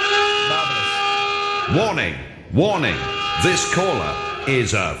 Marvellous. Warning. This caller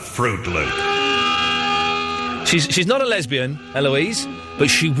is a Fruit Loop. She's not a lesbian, Eloise, but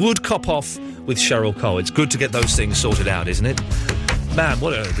she would cop off with Cheryl Cole. It's good to get those things sorted out, isn't it? Man,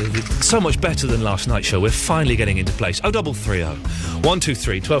 so much better than last night's show. We're finally getting into place. 0330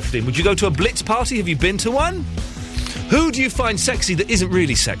 123 1215. Would you go to a Blitz party? Have you been to one? Who do you find sexy that isn't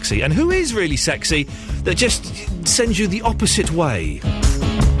really sexy? And who is really sexy that just sends you the opposite way?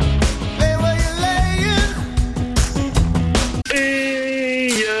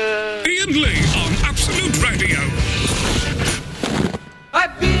 Ian Lee on Absolute Radio.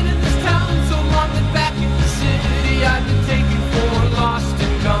 I've been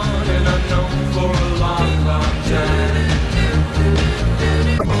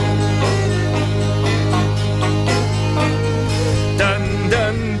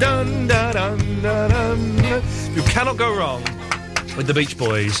with the Beach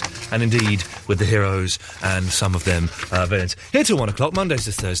Boys, and indeed with the Heroes, and some of them villains. Here till 1 o'clock, Mondays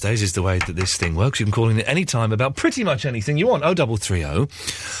to Thursdays is the way that this thing works. You can call in at any time about pretty much anything you want. 0330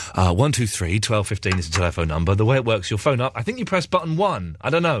 123 1215 is the telephone number. The way it works, you'll phone up. I think you press button 1.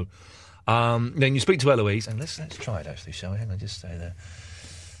 I don't know. Then you speak to Eloise, and let's try it actually, shall we? Hang on, just stay there.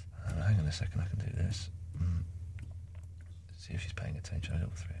 Hang on a second, I can do this. Let's see if she's paying attention.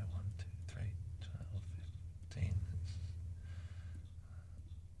 0330 123 1215.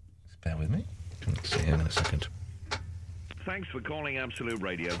 Just bear with me. Let's see, hang on a second. Thanks for calling Absolute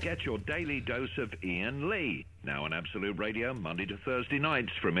Radio. Get your daily dose of Ian Lee. Now on Absolute Radio, Monday to Thursday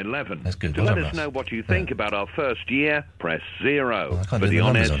nights from 11. That's good. To Well let done, us Russ. know what you think about our first year, press 0. I can't For do the the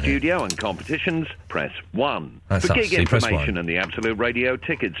on-air numbers on here. studio and competitions, press 1. That's For us. gig So you press information 1. and the Absolute Radio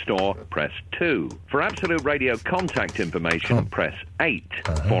ticket store, press 2. For Absolute Radio contact information, press 8.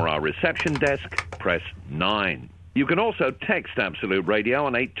 For our reception desk, press 9. You can also text Absolute Radio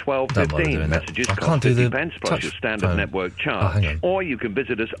on 81215. Messages I can't cost do 50 the pence plus touch your standard phone. network Oh, charge. hang on. Or you can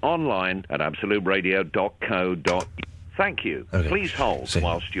visit us online at absoluteradio.co.uk. Thank you. Okay. Please hold See.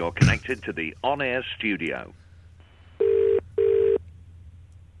 whilst you're connected to the on-air studio.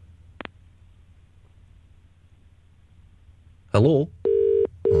 Hello?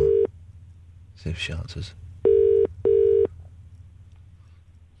 See if she answers.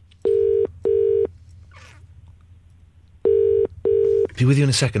 Be with you in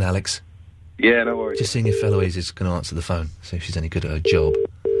a second, Alex. Yeah, no worries. Just seeing if Eloise is going to answer the phone. See if she's any good at her job.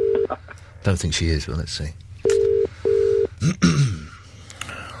 Don't think she is, but let's see.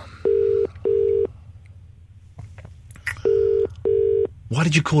 Why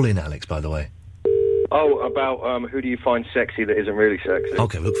did you call in, Alex, by the way? Oh, about who do you find sexy that isn't really sexy?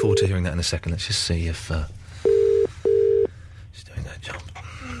 Okay, look forward to hearing that in a second. Let's just see if she's doing her job.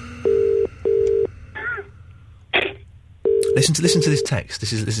 Listen to this text.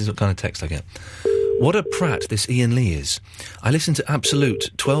 This is what kind of text I get. What a prat this Ian Lee is. I listen to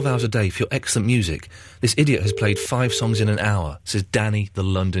Absolute 12 hours a day for your excellent music. This idiot has played 5 songs in an hour, says Danny, the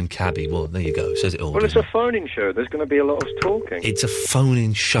London cabbie. Well, there you go. Says it all. Well, it's a phone-in show. There's going to be a lot of talking. It's a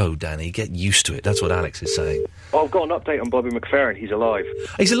phone-in show, Danny. Get used to it. That's what Alex is saying. Oh, I've got an update on Bobby McFerrin. He's alive.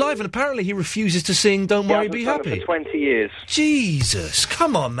 He's alive, and apparently he refuses to sing Don't Worry, Be Happy. For 20 years. Jesus,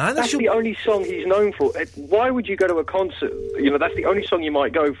 come on, man. That's the only song he's known for. Why would you go to a concert? You know, that's the only song you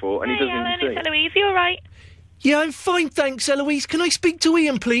might go for, and he doesn't even sing. Eloise, you all right? Yeah, I'm fine, thanks, Eloise. Can I speak to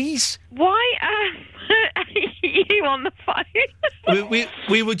Ian, please? Why are you on the phone?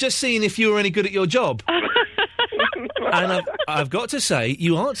 we were just seeing if you were any good at your job. And I've got to say,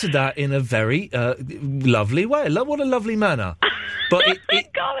 you answered that in a very lovely way. What a lovely manner. But I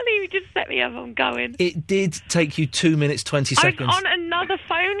can't believe you just set me up on going. It did take you 2 minutes, 20 seconds. I was on another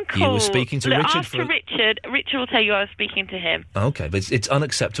phone call. You were speaking to Richard After Richard will tell you I was speaking to him. Okay, but it's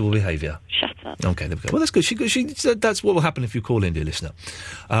unacceptable behaviour. Shut up. Okay, there we go. Well, that's good. She that's what will happen if you call in, dear listener.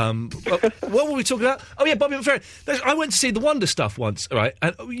 What were we talking about? Oh, yeah, Bobby McFerrin. I went to see the Wonder Stuff once, right?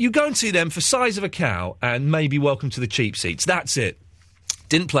 And you go and see them for Size of a Cow and maybe Welcome to the Cheap Seats. That's it.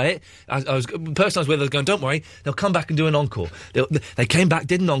 Didn't play it. The person I was with, I was going, don't worry, they'll come back and do an encore. They came back,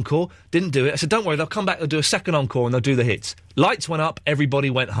 did an encore, didn't do it. I said, don't worry, they'll come back, they'll do a second encore and they'll do the hits. Lights went up, everybody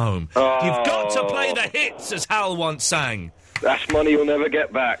went home. Oh. You've got to play the hits, as Hal once sang. That's money you'll never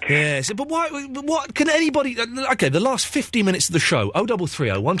get back. Yes, but why? What can anybody? Okay, the last 50 minutes of the show.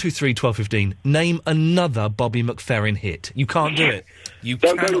 0330 123 1215. Name another Bobby McFerrin hit. You can't do it. You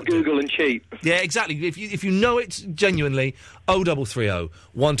don't go cannot to Google and cheat. Yeah, exactly. If you know it genuinely, 0330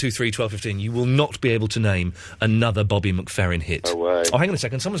 123 1215. You will not be able to name another Bobby McFerrin hit. No way. Oh, hang on a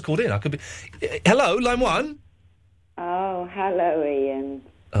second. Someone's called in. I could be. Hello, line 1. Oh, hello, Ian.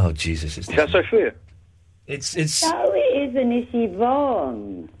 Oh, Jesus! Is that Sophia? It's. No, it isn't. It's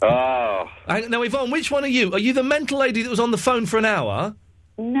Yvonne. Oh. Now, Yvonne, which one are you? Are you the mental lady that was on the phone for an hour?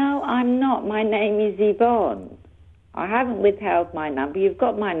 No, I'm not. My name is Yvonne. I haven't withheld my number. You've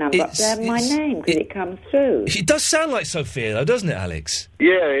got my number up there, my name, because it comes through. It does sound like Sophia, though, doesn't it, Alex?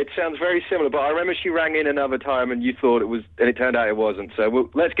 Yeah, it sounds very similar, but I remember she rang in another time and you thought it was, and it turned out it wasn't, so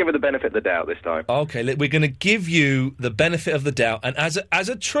let's give her the benefit of the doubt this time. Okay, we're going to give you the benefit of the doubt, and as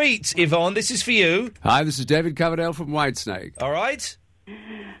a treat, Yvonne, this is for you. Hi, this is David Coverdale from Whitesnake. All right?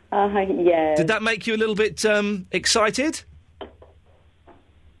 Yeah. Did that make you a little bit excited?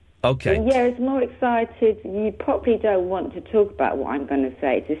 Okay. Yeah, it's more excited. You probably don't want to talk about what I'm going to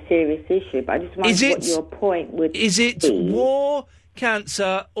say. It's a serious issue, but I just wonder what your point would be. Is it war,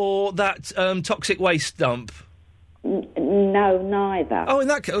 cancer, or that toxic waste dump? No, neither. Oh, in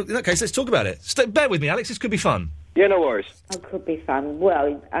that case, let's talk about it. Bear with me, Alex. This could be fun. Yeah, no worries. It could be fun.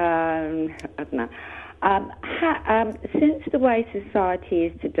 Well, I don't know. Since the way society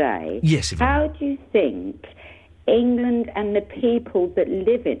is today, Yes, Yvonne. how do you think England and the people that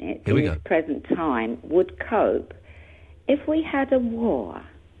live in it Here we in go. this present time would cope if we had a war?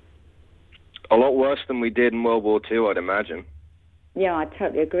 A lot worse than we did in World War II, I'd imagine. Yeah, I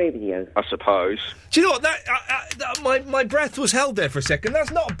totally agree with you. I suppose. Do you know what? My breath was held there for a second.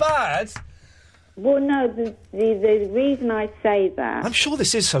 That's not bad. Well, no, the reason I say that... I'm sure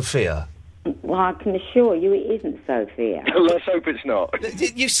this is Sophia. Well, I can assure you it isn't Sophia. Let's hope it's not.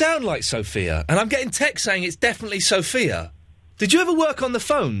 You sound like Sophia, and I'm getting text saying it's definitely Sophia. Did you ever work on the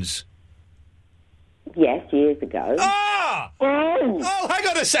phones? Yes, years ago. Ah! Oh, hang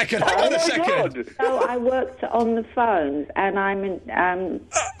on a second. Hang on a second. So I worked on the phones, and I'm a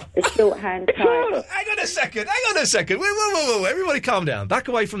shorthand type. Hang on a second. Whoa. Everybody calm down. Back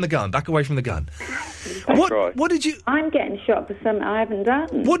away from the gun. What did you... I'm getting shot for something I haven't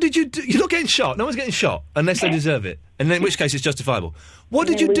done. What did you do? You're not getting shot. No one's getting shot unless they deserve it. And then in which case it's justifiable. What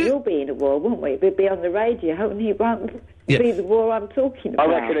did you do? We will be in a war, won't we? We'll be on the radio, only it won't be the war I'm talking I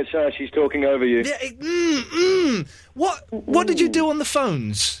about. reckon it's her. She's talking over you. Yeah, What did you do on the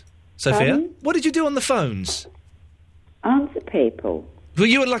phones, Sophia? Pardon? What did you do on the phones? Answer people. Were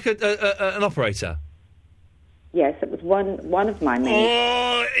you like an operator? Yes, it was one of my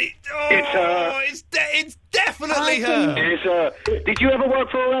many. It's her. It's definitely her. It's her. Did you ever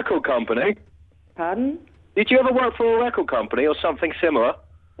work for a record company? Pardon? Did you ever work for a record company or something similar?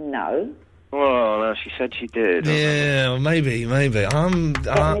 No. Oh, no, she said she did. Yeah, well, maybe. You're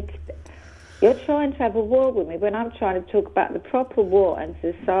trying to have a war with me when I'm trying to talk about the proper war and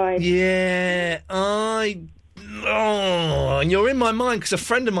society. Yeah, and you're in my mind because a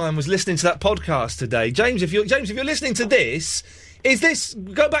friend of mine was listening to that podcast today. James, if you're listening to this,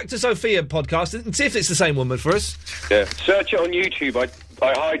 go back to Sophia podcast and see if it's the same woman for us. Yeah, search it on YouTube.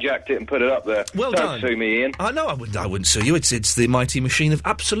 I hijacked it and put it up there. Well Don't done. sue me, Ian. No, I wouldn't sue you. It's the mighty machine of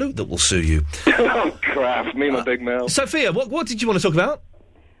Absolute that will sue you. Oh, crap. Me and my big mouth. Sophia, what did you want to talk about?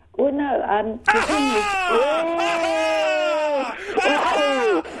 Well, no, the thing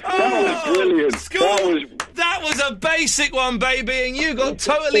that was brilliant. That was a basic one, baby, and you got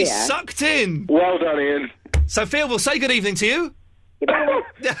totally sucked in. Well done, Ian. Sophia, we'll say good evening to you. Oh,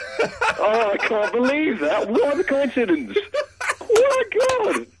 I can't believe that. What a coincidence. Oh, my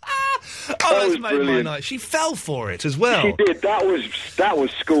God. That's made brilliant. my night. She fell for it as well. She did. That was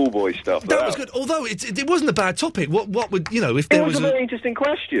schoolboy stuff. That was good. Although it wasn't a bad topic. What would if there It was a very interesting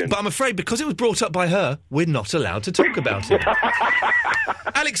question. But I'm afraid because it was brought up by her, we're not allowed to talk about it.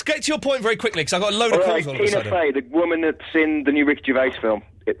 Alex, get to your point very quickly because I've got a load of calls all of a Tina sudden. Fey, the woman that's in the new Ricky Gervais film,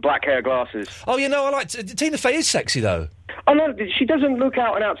 black hair, glasses. Oh, I like Tina Fey is sexy though. Oh no, she doesn't look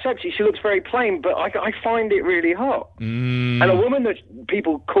out and out sexy. She looks very plain, but I find it really hot. And a woman that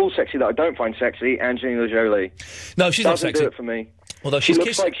people call sexy that I don't find sexy, Angelina Jolie. No, she's not doesn't sexy. do it for me. Although she she's looks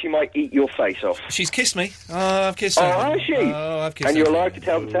kissed... like she might eat your face off. She's kissed me. Oh, I've kissed her. Oh, has she? Oh, I've kissed and her. you're alive to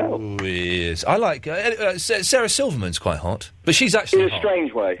tell the tale. Oh, yes. I like Sarah Silverman's quite hot, but she's actually in a hot.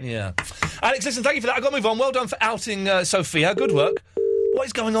 strange way. Yeah. Alex, listen, thank you for that. I've got to move on. Well done for outing Sophia. Good work. What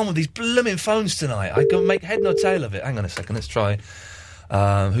is going on with these blooming phones tonight? I can make head nor tail of it. Hang on a second. Let's try.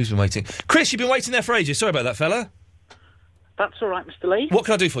 Who's been waiting? Chris, you've been waiting there for ages. Sorry about that, fella. That's all right, Mr. Lee. What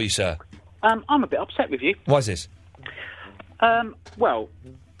can I do for you, sir? I'm a bit upset with you. Why is this? Well,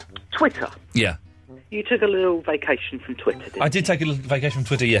 Twitter. Yeah. You took a little vacation from Twitter, didn't you? I did take a little vacation from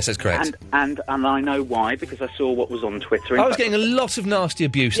Twitter, yes, that's correct. And I know why, because I saw what was on Twitter. I was getting a lot of nasty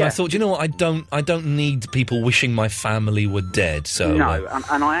abuse, and I thought, you know what, I don't need people wishing my family were dead, so... No,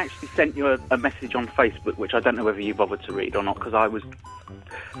 and I actually sent you a message on Facebook, which I don't know whether you bothered to read or not, because I was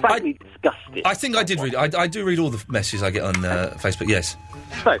frankly disgusted. I think I did read it. I do read all the messages I get on Facebook, yes.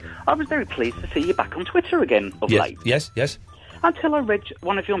 So, I was very pleased to see you back on Twitter again of late. Yes. Until I read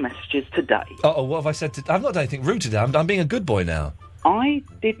one of your messages today. Oh, what have I said? I've not done anything rude today. I'm being a good boy now. I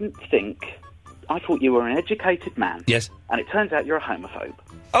thought you were an educated man. Yes. And it turns out you're a homophobe.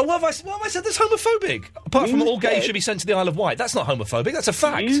 Oh, what have I said that's homophobic? Apart from all gays should be sent to the Isle of Wight. That's not homophobic, that's a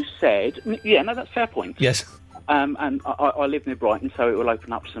fact. You said... Yeah, no, that's a fair point. Yes. And I live near Brighton, so it will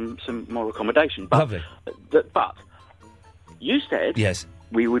open up some more accommodation. But, lovely. But you said... Yes.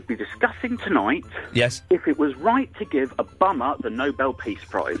 We would be discussing tonight... Yes. If it was right to give a bummer the Nobel Peace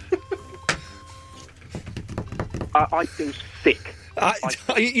Prize. I feel sick.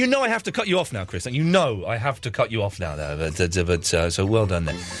 You know I have to cut you off now, Chris. You know I have to cut you off now, though. But so well done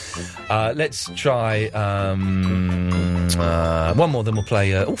then. Let's try one more, then we'll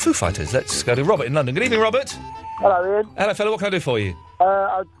play Foo Fighters. Let's go to Robert in London. Good evening, Robert. Hello, Ian. Hello, fella. What can I do for you?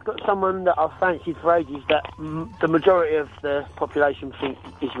 I've got someone that I've fancied for ages that the majority of the population think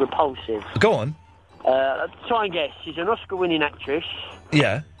is repulsive. Go on. Try and guess. She's an Oscar-winning actress.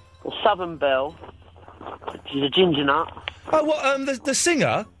 Yeah. A Southern Belle. She's a ginger nut. Oh, what? The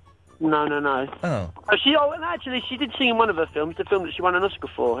singer? No. Oh. Actually, she did sing in one of her films, the film that she won an Oscar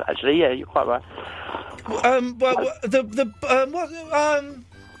for. Actually, yeah, you're quite right.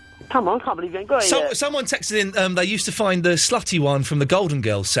 Come on, can't believe you ain't got it yet. Someone texted in. They used to find the slutty one from the Golden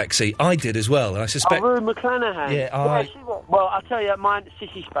Girls sexy. I did as well, and I suspect. Rue McClanahan. Yeah, she was. Well, I'll tell you, mine,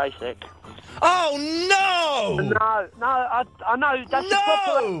 Sissy Spacek. Oh no! No, I know. That's a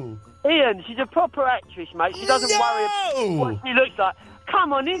proper. Ian, she's a proper actress, mate. She doesn't worry about what she looks like.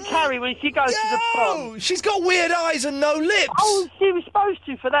 Come on, in Carrie when she goes to the prom. She's got weird eyes and no lips. Oh, she was supposed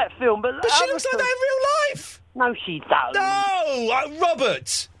to for that film, but she looks like that in real life. No, she doesn't. No,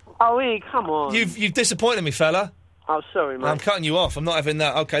 Robert. Oh, Ian, come on. You've disappointed me, fella. Oh, sorry, mate. I'm cutting you off. I'm not having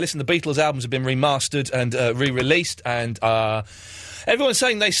that. Okay, listen, the Beatles albums have been remastered and re-released, and everyone's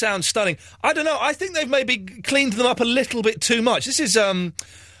saying they sound stunning. I don't know. I think they've maybe cleaned them up a little bit too much. This is what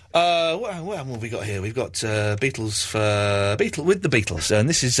have we got here? We've got Beatles with the Beatles, and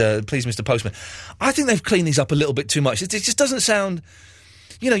this is Please Mr. Postman. I think they've cleaned these up a little bit too much. It just doesn't sound.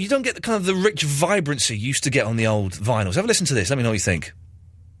 You know, you don't get the kind of the rich vibrancy you used to get on the old vinyls. Have a listen to this. Let me know what you think.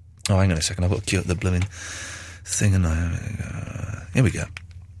 Oh, hang on a second. I've got to cue up the blooming thing, and here we go.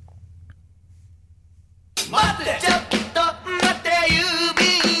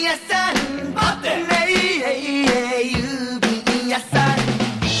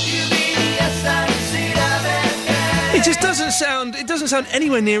 It just doesn't sound. It doesn't sound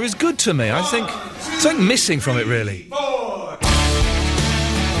anywhere near as good to me. I think something missing from it, really.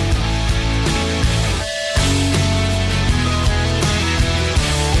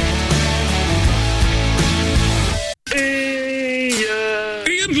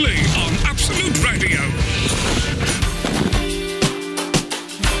 Ian Lee on Absolute Radio.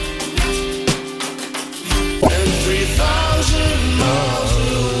 And 3,000 miles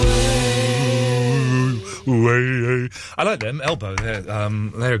away. I like them. Elbow.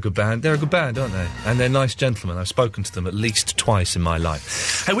 They're a good band. They're a good band, aren't they? And they're nice gentlemen. I've spoken to them at least twice in my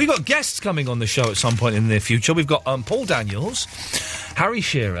life. Hey, we've got guests coming on the show at some point in the near future. We've got Paul Daniels, Harry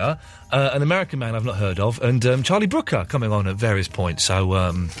Shearer, an American man I've not heard of, and Charlie Brooker coming on at various points. So,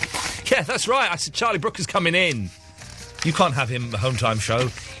 yeah, that's right. I said Charlie Brooker's coming in. You can't have him a home time show.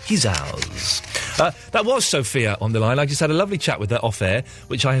 He's ours. That was Sophia on the line. I just had a lovely chat with her off air,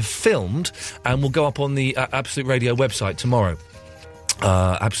 which I have filmed and will go up on the Absolute Radio website tomorrow.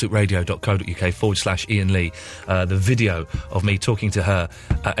 absoluteradio.co.uk/Ian Lee. The video of me talking to her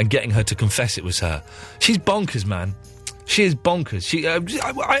and getting her to confess it was her. She's bonkers, man. She is bonkers.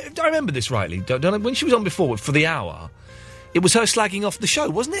 I remember this rightly. Don't I? When she was on before for the hour, it was her slagging off the show,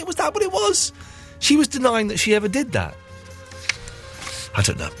 wasn't it? Was that what it was? She was denying that she ever did that. I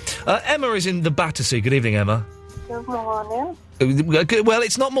don't know. Emma is in the Battersea. Good evening, Emma. Good morning. Well,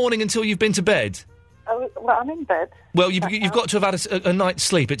 it's not morning until you've been to bed. Well, I'm in bed. Well, you've got to have had a night's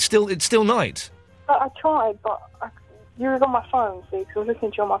sleep. It's still night. I tried, but you was on my phone, see, because I was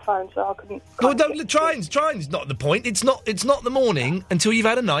listening to you on my phone, so I couldn't... Well, trying's not the point. It's not the morning until you've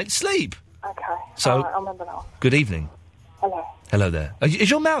had a night's sleep. Okay. So, all right, I remember now. Good evening. Hello. Hello there. Is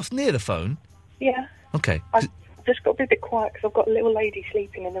your mouth near the phone? Yeah. Okay. I've just got to be a bit quiet because I've got a little lady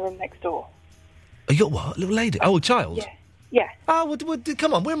sleeping in the room next door. You got what? A little lady? Oh, a child? Yeah. Yeah. Oh,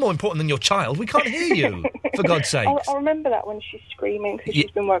 come on, we're more important than your child. We can't hear you, for God's sake. I remember that when she's screaming because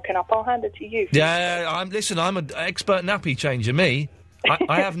she's been woken up. I'll hand it to you. Yeah, I'm an expert nappy changer, me.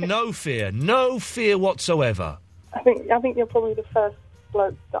 I have no fear whatsoever. I think you're probably the first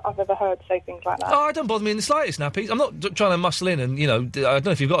bloke that I've ever heard say things like that. Oh, it don't bother me in the slightest, nappies. I'm not trying to muscle in and, I don't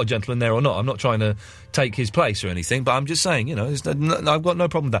know if you've got a gentleman there or not. I'm not trying to take his place or anything, but I'm just saying, I've got no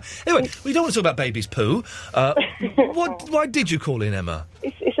problem with that. Anyway, we don't want to talk about baby's poo. Why did you call in, Emma?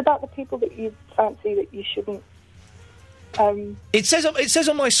 It's about the people that you fancy that you shouldn't... It says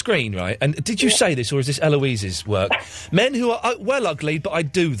on my screen, right, and did you say this, or is this Eloise's work? Men who are, ugly, but I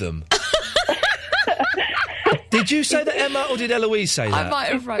do them. Did you say that, Emma, or did Eloise say that? I might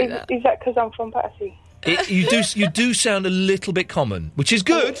have wrote that. Is that because I'm from Battersea? You do sound a little bit common, which is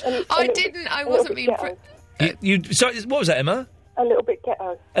good. I wasn't being... Sorry, what was that, Emma? A little bit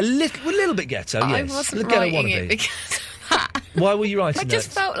ghetto. A little bit ghetto, yes. I wasn't writing it because of that. Why were you writing that? I just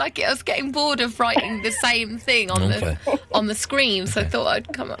felt like I was getting bored of writing the same thing on the screen, so I thought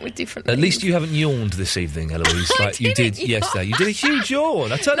I'd come up with different things. At least you haven't yawned this evening, Eloise, like you did yesterday. You did a huge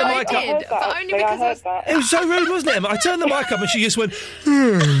yawn. I turned the mic up. But only because it was so rude, wasn't it, Emma? I turned the mic up and she just went...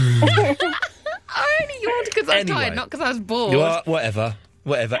 I only yawned because I was tired, not because I was bored. You are, whatever.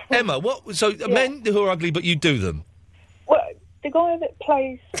 Emma, men who are ugly, but you do them? Well, the guy that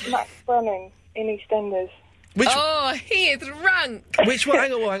plays Max Browning in EastEnders. Oh, he is rank. Which one?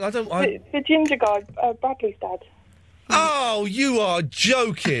 Hang on, I don't... The ginger guy, Bradley's dad. Oh, you are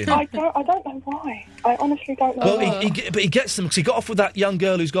joking. I don't know why. I honestly don't know why. But he gets them because he got off with that young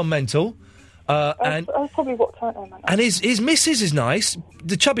girl who's gone mental. And that's probably what turned him on. And his missus is nice,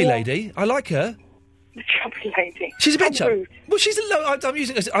 the chubby lady. I like her. The chubby lady. She's a bit How chubby. rude. Well, she's a low. I'm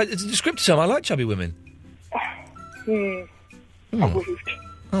using it as a descriptive term. I like chubby women. How rude.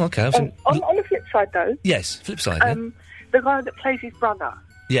 Oh, okay. On the flip side, though. Yes, flip side. Yeah. The guy that plays his brother.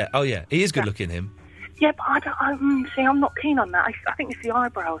 Yeah. Oh, yeah. He is good looking. Him. Yeah, but I'm not keen on that. I think it's the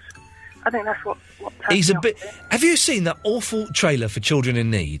eyebrows. I think that's what He's a bit. Have you seen that awful trailer for Children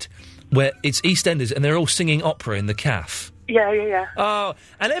in Need, where it's EastEnders and they're all singing opera in the cafe? Yeah. Oh,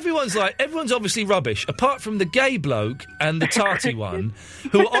 and everyone's obviously rubbish, apart from the gay bloke and the tarty one,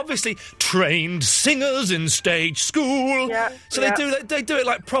 who are obviously trained singers in stage school. Yeah, so they do it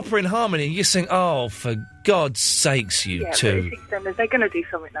like proper in harmony. You just think, oh, for God's sakes, you two. They're going to do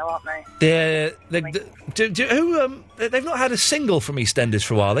something now, aren't they? They've not had a single from EastEnders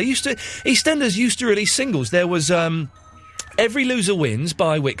for a while. EastEnders used to release singles. There was Every Loser Wins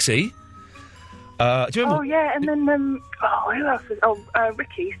by Wixie. Do you remember? Oh, yeah, and then, who else was...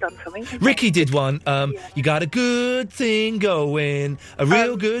 Ricky's done something. Ricky did one. You got a good thing going, a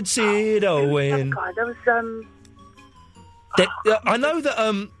real good Sid Owen. There was, I know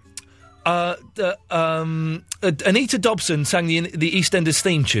that, Anita Dobson sang the EastEnders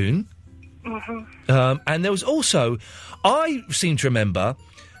theme tune. Mm-hmm. And there was also... I seem to remember...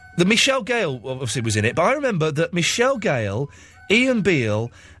 that Michelle Gale obviously was in it, but I remember that Michelle Gale, Ian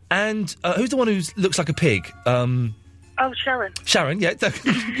Beale... And who's the one who looks like a pig? Sharon. Sharon, yeah.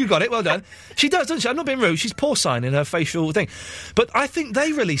 You got it, well done. She does, doesn't she? I'm not being rude. She's porcine in her facial thing. But I think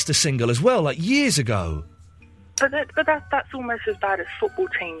they released a single as well, like years ago. But that's almost as bad as football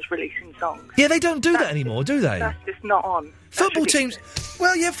teams releasing songs. Yeah, they don't do that anymore, do they? That's just not on. Football teams...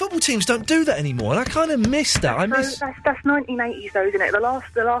 Well, yeah, football teams don't do that anymore, and I kind of miss that. That's 1980s, though, isn't it? The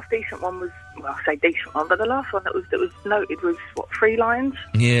last decent one was... Well, I say decent one, but the last one that was noted was, Three Lions?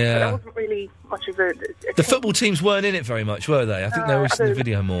 Yeah. But that wasn't really much of a the football teams weren't in it very much, were they? I think they were in the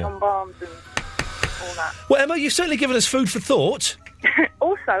video more. John Barnes and all that. Well, Emma, you've certainly given us food for thought.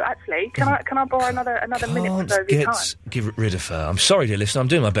 Also, actually, can I borrow another minute or so of your time? Get rid of her. I'm sorry, dear listener. I'm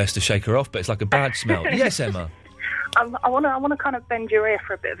doing my best to shake her off, but it's like a bad smell. Yes, Emma. I want to kind of bend your ear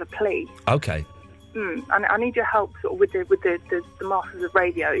for a bit of a plea. Okay. And I need your help sort of with the masters of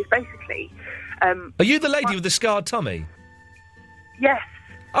radio. It's basically. Are you the lady with the scarred tummy? Yes.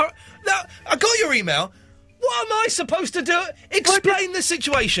 Now, I got your email. What am I supposed to do? Explain the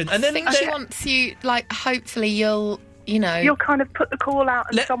situation, and then I think she wants you. Like, hopefully, you'll kind of put the call out,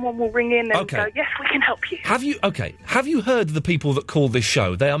 and someone will ring in and go, "Yes, we can help you." Have you heard of the people that call this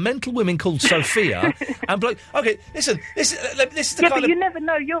show? They are mental women called Sophia and bloke. Okay, listen. This is the kind but of. You never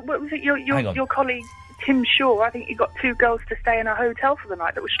know. What was it? Your colleague Tim Shaw. I think you got 2 girls to stay in a hotel for the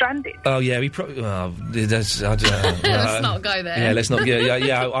night that were stranded. Oh yeah, we probably. Let's not go there. Yeah, let's not.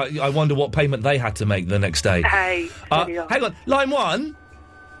 Yeah. I wonder what payment they had to make the next day. Hey, hang on. Line 1,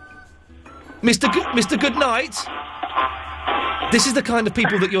 Mr. Goodnight. This is the kind of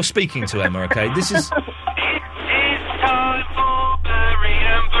people that you're speaking to, Emma. Okay, this is. It's time for Barry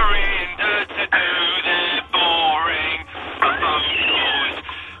and Verinda to do their boring phone calls.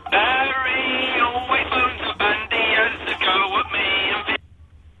 Barry always phones up and he has to go at me and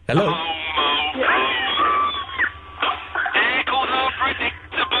Hello. Their calls are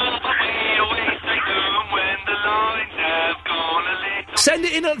predictable, but we always take them when the lines have gone a little. Send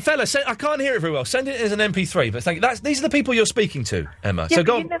it in, fella. I can't hear it very well. Send it as an MP3. But thank you. These are the people you're speaking to, Emma. Yeah, so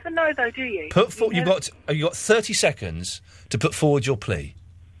go but on. you never know, though, do you? You got 30 seconds to put forward your plea.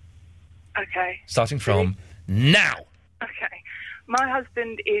 Okay. Starting from now. Okay. My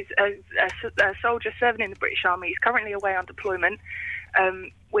husband is a soldier serving in the British Army. He's currently away on deployment.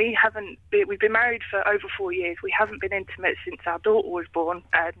 We've been married for over 4 years. We haven't been intimate since our daughter was born,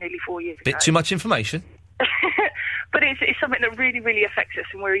 nearly 4 years ago. Bit too much information. But it's something that really, really affects us,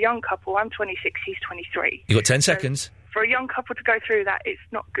 and we're a young couple. I'm 26, he's 23. You got 10 seconds. For a young couple to go through that, it's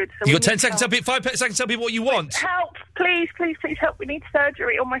not good. So You got 10 seconds. 5 seconds. Tell me what you want. Help! Please help. We need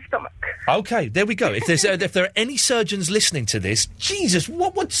surgery on my stomach. Okay, there we go. If there are any surgeons listening to this, Jesus,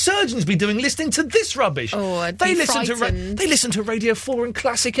 what would surgeons be doing listening to this rubbish? Oh, I'd be frightened. They listen to Radio 4 and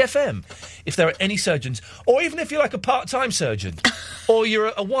Classic FM. If there are any surgeons, or even if you're like a part-time surgeon, or you're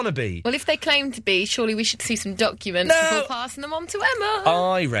a wannabe. Well, if they claim to be, surely we should see some documents before passing them on to Emma.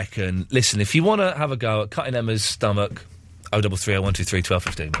 I reckon. Listen, if you want to have a go at cutting Emma's stomach, 0330 123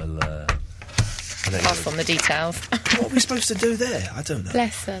 1215. Well, pass on the details. What are we supposed to do there? I don't know.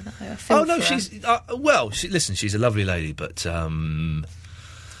 Bless her, though. I feel Oh, no, for her. she's... listen, she's a lovely lady, but...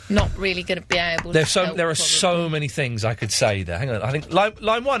 Not really going to be able to help, There are so many things I could say there. Hang on, I think...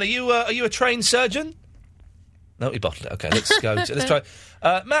 Line 1, are you a trained surgeon? No, he bottled it. OK, let's go. Let's try...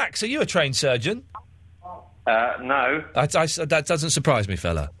 Max, are you a trained surgeon? No. That doesn't surprise me,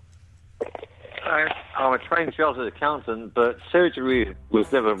 fella. I'm a trained chartered accountant, but surgery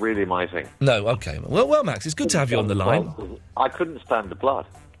was never really my thing. No, OK. Well, Max, it's good to have you on the line. I couldn't stand the blood.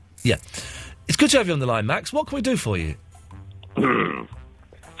 Yeah. It's good to have you on the line, Max. What can we do for you?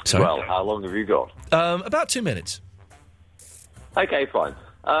 Sorry? Well, how long have you got? About 2 minutes. OK, fine.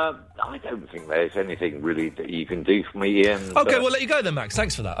 I don't think there's anything really that you can do for me, Ian. OK, we'll let you go then, Max.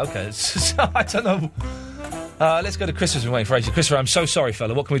 Thanks for that. OK, I don't know. Let's go to Chris, who's been waiting for ages. Christopher, I'm so sorry,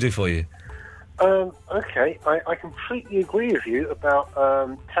 fella. What can we do for you? OK, I completely agree with you about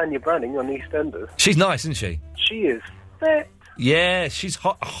Tanya Branning on EastEnders. She's nice, isn't she? She is fit. Yeah, she's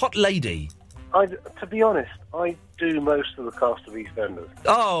a hot lady. To be honest, I do most of the cast of EastEnders.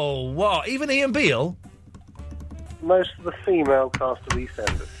 Oh, what? Even Ian Beale? Most of the female cast of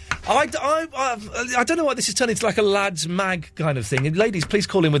EastEnders. I don't know why this is turning into like a lads mag kind of thing. Ladies, please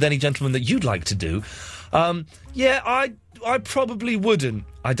call in with any gentleman that you'd like to do. Yeah, I probably wouldn't.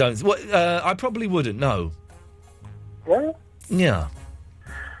 I don't. I probably wouldn't. No. Yeah. Yeah.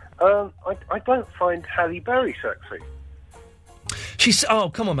 I don't find Halle Berry sexy. She's.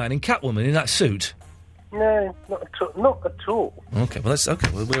 Oh, come on, man! In Catwoman, in that suit. No, not at all. Okay, well, that's okay.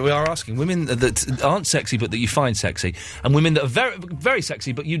 We are asking women that aren't sexy but that you find sexy, and women that are very, very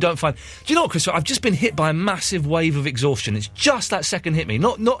sexy but you don't find. Do you know what, Christopher? I've just been hit by a massive wave of exhaustion. It's just that second hit me.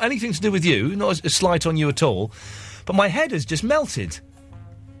 Not anything to do with you. Not a slight on you at all. But my head has just melted.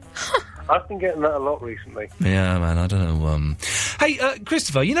 I've been getting that a lot recently. Yeah, man. I don't know. Hey,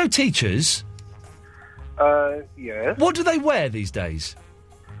 Christopher. You know teachers? Yes. What do they wear these days?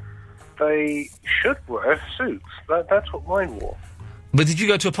 They should wear suits. That's what mine wore. But did you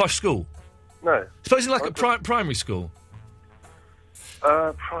go to a posh school? No. Supposing like a primary school?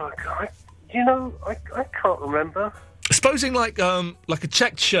 I can't remember. Supposing like a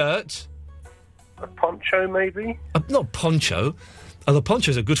checked shirt. A poncho, maybe? Not poncho. The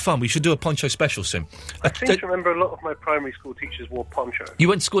ponchos are good fun. We should do a poncho special soon. I seem to remember a lot of my primary school teachers wore ponchos. You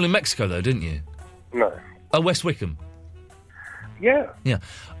went to school in Mexico, though, didn't you? No. Oh, West Wickham? Yeah. Yeah.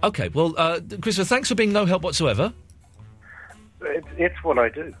 OK, well, Christopher, thanks for being no help whatsoever. It's what I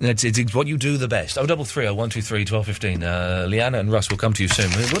do. It's what you do the best. 0330 123 1215. Leanna and Russ will come to you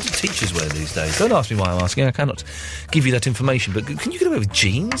soon. What do teachers wear these days? Don't ask me why I'm asking. I cannot give you that information. But can you get away with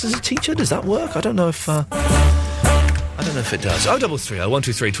jeans as a teacher? Does that work? I don't know if it does. 0330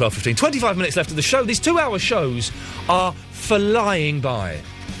 123 1215. 25 minutes left of the show. These 2-hour shows are flying by.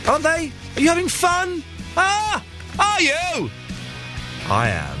 Aren't they? Are you having fun? Ah! Are you? I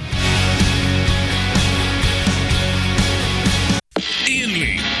am. Ian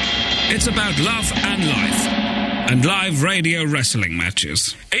Lee. It's about love and life. And live radio wrestling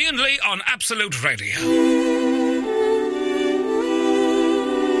matches. Ian Lee on Absolute Radio.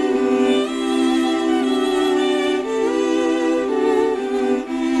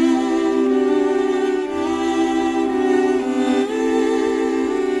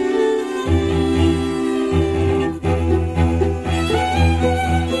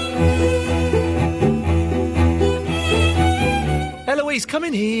 Come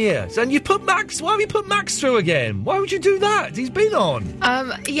in here. And you put Max... Why have you put Max through again? Why would you do that? He's been on.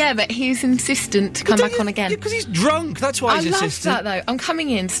 Yeah, but he's insistent to come back on again. Because he's drunk. That's why he's insistent. I love that, though. I'm coming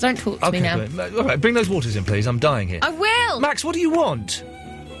in, so don't talk to me now. Good. All right, bring those waters in, please. I'm dying here. I will. Max, what do you want?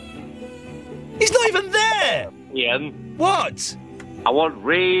 He's not even there. Ian. What? I want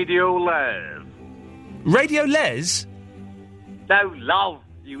Radio Les. Radio Les? No, love,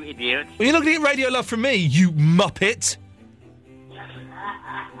 you idiot. Well, you're not going to get Radio Love from me, you muppet.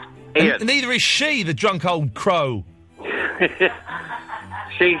 And neither is she, the drunk old crow.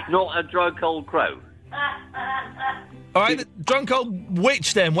 She's not a drunk old crow. All right, the drunk old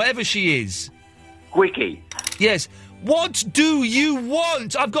witch then, whatever she is. Quickie. Yes. What do you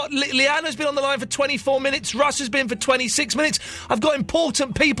want? I've got... Leanna's been on the line for 24 minutes. Russ has been for 26 minutes. I've got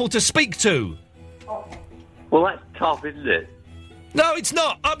important people to speak to. Well, that's tough, isn't it? No, it's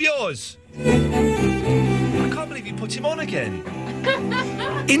not. Up yours. I can't believe you put him on again.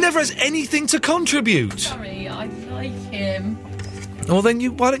 He never has anything to contribute. Sorry, I like him. Well, then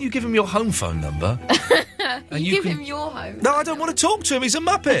why don't you give him your home phone number? And you give can... him your home. No, I don't want to talk to him. He's a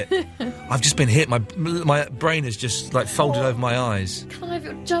muppet. I've just been hit. My brain has just, like, folded over my eyes. Can I have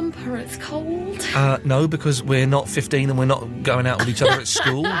your jumper? It's cold. No, because we're not 15 and we're not going out with each other at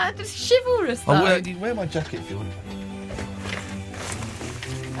school. Just chivalrous, though. Wear my jacket if you want.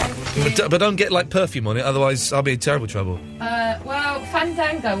 But don't get, like, perfume on it, otherwise I'll be in terrible trouble. Well,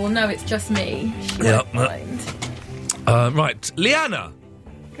 Fandango will know it's just me. She won't mind. Right, Liana.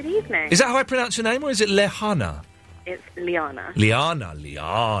 Good evening. Is that how I pronounce your name, or is it Lehana? It's Liana. Liana.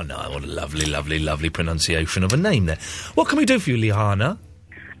 What a lovely, lovely, lovely pronunciation of a name there. What can we do for you, Liana?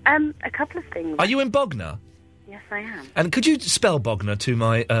 A couple of things. Are you in Bognor? Yes, I am. And could you spell Bognor to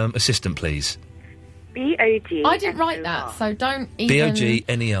my assistant, please? B-O-G. I didn't write that, so don't even...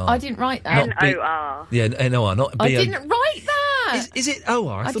 B-O-G-N-E-R. I didn't write that. N-O-R. Yeah, N-O-R, not B-O... I didn't write that! Is it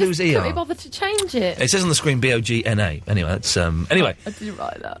O-R? I thought it was I E-R. couldn't be bothered to change it. It says on the screen B-O-G-N-A. Anyway, that's... Anyway. I didn't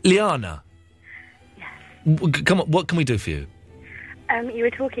write that. Liana. Yes. Come on, what can we do for you? You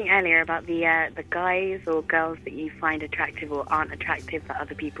were talking earlier about the guys or girls that you find attractive or aren't attractive that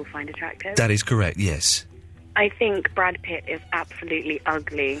other people find attractive. That is correct, yes. I think Brad Pitt is absolutely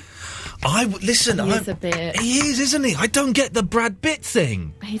ugly. Listen, He is a bit. He is, isn't he? I don't get the Brad Pitt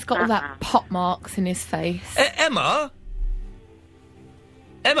thing. He's got all that pot marks in his face. Emma?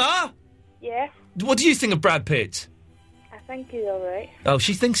 Emma? Yeah? What do you think of Brad Pitt? I think he's alright. Oh,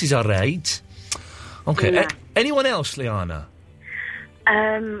 she thinks he's all right. Okay. Yeah. Anyone else, Liana?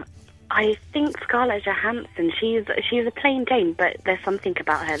 I think Scarlett Johansson, she's a plain Jane, but there's something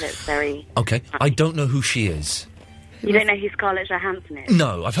about her that's very... Okay. I don't know who she is. You don't know who Scarlett Johansson is?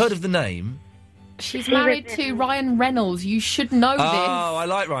 No, I've heard of the name. She's married to Ryan Reynolds. You should know this. Oh, I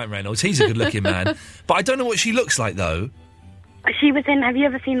like Ryan Reynolds. He's a good-looking man. But I don't know what she looks like, though. She was in... Have you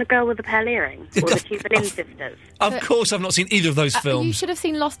ever seen The Girl with the Pearl Earring? Or the Two Berlin Sisters? Of course I've not seen either of those films. You should have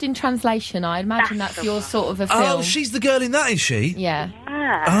seen Lost in Translation. I imagine that's your sort of a film. Oh, she's the girl in that, is she? Yeah.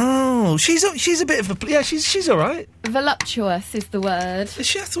 Oh, she's a bit of a... Yeah, she's all right. Voluptuous is the word. Is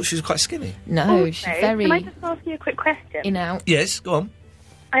she? I thought she was quite skinny. No, Also, she's very... Can I just ask you a quick question? In out. Yes, go on.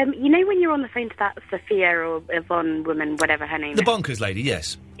 You know when you're on the phone to that Sophia or Yvonne woman, whatever her name The is? bonkers lady,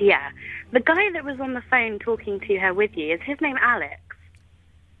 yes. Yeah. The guy that was on the phone talking to her with you, is his name Alex?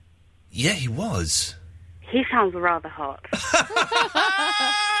 Yeah, he was. He sounds rather hot.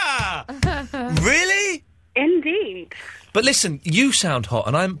 Really? Indeed. But listen, you sound hot,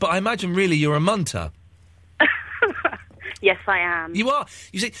 but I imagine really you're a munter. Yes, I am. You are.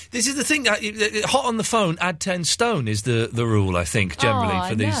 You see, this is the thing. Hot on the phone, add 10 stone is the rule, I think, generally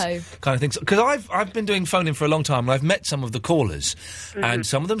for these kind of things. Because I've been doing phoning for a long time, and I've met some of the callers, and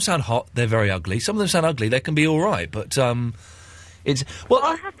some of them sound hot. They're very ugly. Some of them sound ugly. They can be all right, but it's well.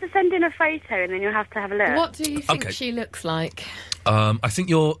 I'll have to send in a photo, and then you'll have to have a look. What do you think she looks like? I think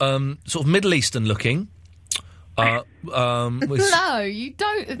you're sort of Middle Eastern looking. No, you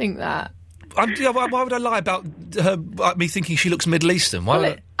don't think that. Why would I lie about me thinking she looks Middle Eastern?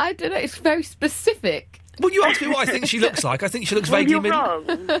 I don't know. It's very specific. Well, you asked me what I think she looks like. I think she looks vaguely wrong.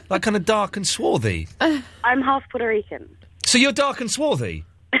 like kind of dark and swarthy. I'm half Puerto Rican. So you're dark and swarthy?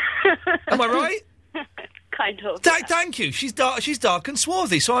 Am I right? Kind of. Thank you. She's dark and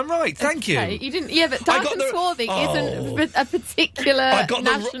swarthy, so I'm right. Thank you. You didn't. Yeah, but dark and swarthy isn't a particular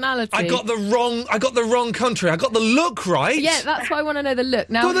nationality. I got the wrong country. I got the look right. Yeah, that's why I want to know the look.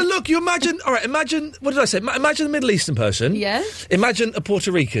 Now, well, the look. You imagine. All right. Imagine. What did I say? Imagine a Middle Eastern person. Yes. Imagine a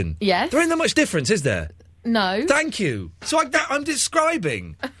Puerto Rican. Yes. There ain't that much difference, is there? No. Thank you. So I'm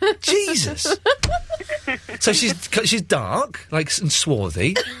describing. Jesus. So she's dark, and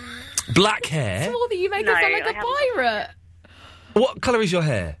swarthy. Black hair. Swarthy, you make her sound like a pirate. What colour is your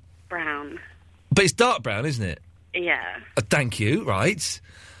hair? Brown. But it's dark brown, isn't it? Yeah. Thank you, right.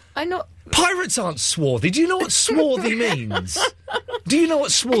 I'm not... Pirates aren't swarthy. Do you know what swarthy means? Do you know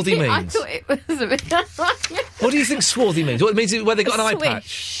what swarthy means? I thought it was a bit... What do you think swarthy means? What it means where they got an eye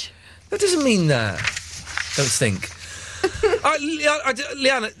patch? That doesn't mean that. Don't think.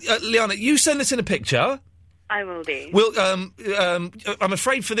 Liana, you send us in a picture. I will do. We'll, I'm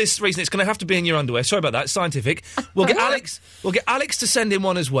afraid for this reason it's going to have to be in your underwear. Sorry about that. It's scientific. We'll get Alex to send in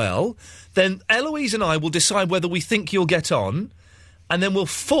one as well. Then Eloise and I will decide whether we think you'll get on, and then we'll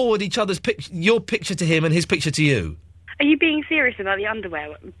forward each other's your picture to him and his picture to you. Are you being serious about the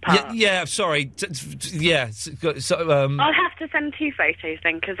underwear part? Yeah, sorry. Yeah. So, I'll have to send 2 photos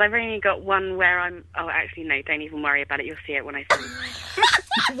then, because I've only got one where I'm... Oh, actually, no, don't even worry about it. You'll see it when I send it.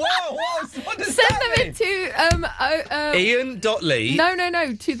 What does Send them into... Ian.Lee... No,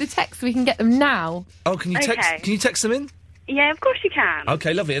 to the text. We can get them now. Oh, can you text them in? Yeah, of course you can.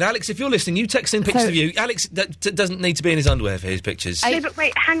 Okay, lovely. And Alex, if you're listening, you text in pictures of you. Alex doesn't need to be in his underwear for his pictures. Yeah, but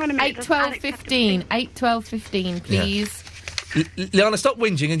wait, hang on a minute. 8, 12, 15. 8, 12, 15, please. Liana, stop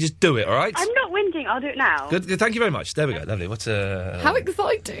whinging and just do it, all right? I'm not whinging. I'll do it now. Good. Thank you very much. There we go. Lovely. What's How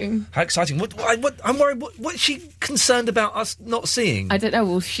exciting! How exciting! What I'm worried. What's she concerned about us not seeing? I don't know.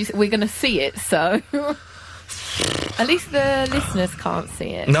 Well, we're going to see it, so at least the listeners can't see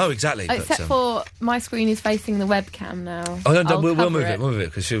it. No, exactly. Except for my screen is facing the webcam now. Oh no, we'll move it. We'll move it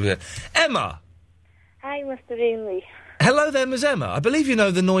because she'll be there. Emma. Hi, Mr. Ainley. Hello there, Ms. Emma. I believe you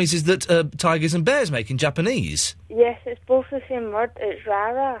know the noises that tigers and bears make in Japanese. Yes, it's both the same word. It's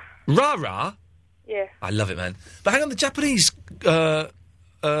rara. Rara? Yeah. I love it, man. But hang on, the Japanese... oh,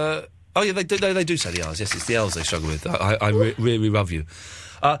 yeah, they do say the R's. Yes, it's the L's they struggle with. I really love you.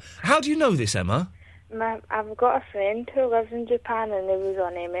 How do you know this, Emma? I've got a friend who lives in Japan and he was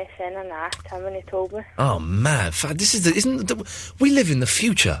on MSN and I asked him and he told me. Oh, man. This is we live in the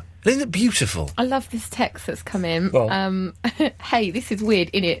future. Isn't it beautiful? I love this text that's come in. Well. Hey, this is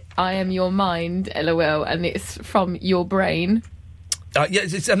weird, innit? I am your mind, LOL, and it's from your brain. Yeah,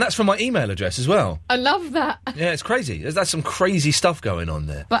 and that's from my email address as well. I love that. Yeah, it's crazy. There's some crazy stuff going on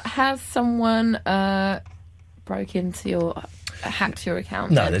there. But has someone hacked your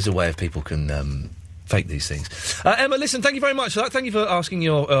account? No, there's a way of people can fake these things. Emma, listen, thank you very much for that. Thank you for asking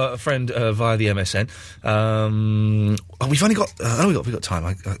your friend via the MSN. We've only got... we've got time.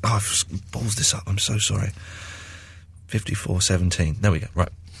 I've just balls this up. I'm so sorry. 54:17. There we go. Right.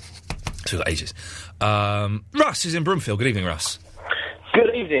 So we've got ages. Russ is in Broomfield. Good evening, Russ.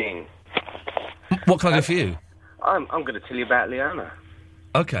 Good evening. What can I do for you? I'm going to tell you about Liana.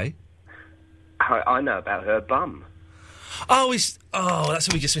 Okay. I know about her bum. That's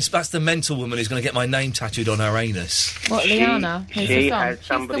what we just missed. That's the mental woman who's going to get my name tattooed on her anus. What, Liana? She has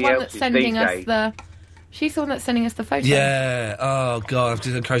somebody else's DJ. She's the one that's sending us the photo. Yeah. Oh, God. I have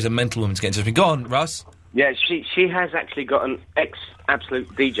to encourage a mental woman to get in touch with me. Go on, Russ. Yeah, she has actually got an ex-absolute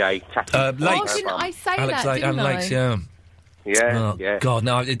DJ tattooed. Lakes. Oh, didn't I say Alex that, didn't I? Lakes, yeah. Yeah, oh, God,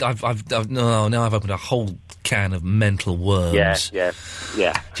 now I've opened a whole can of mental worms. Yeah.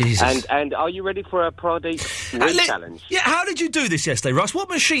 Jesus. And are you ready for a Prodigy challenge? Yeah, how did you do this yesterday, Russ? What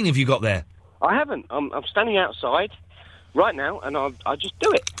machine have you got there? I haven't. I'm standing outside right now, and I just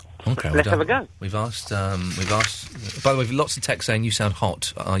do it. Okay, let's have a go. We've asked. By the way, lots of text saying you sound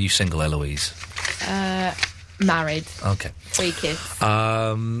hot. Are you single, Eloise? Married. Okay. 3 kids.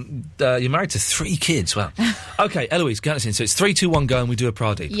 You're married to 3 kids. Wow. Okay, Eloise, get us in. So it's 3, 2, 1, go, and we do a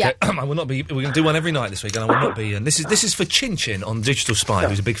Pradeep. Yeah. Okay? I will not be. We're going to do one every night this week, and I will not be. And this is for Chin Chin on Digital Spy,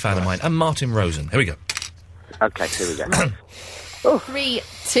 who's a big fan of mine, and Martin Rosen. Here we go. Okay, here we go. 3,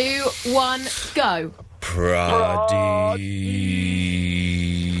 2, 1, go. Pradeep.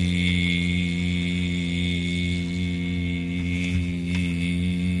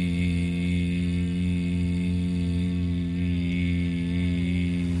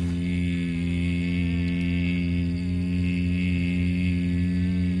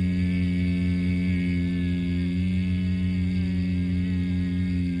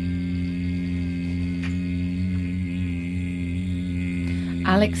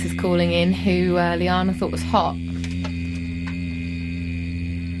 Alex is calling in, who Liana thought was hot. Oh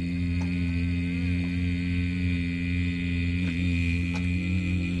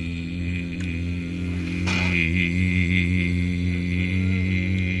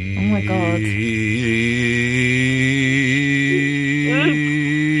my God.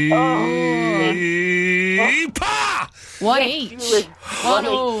 One each. One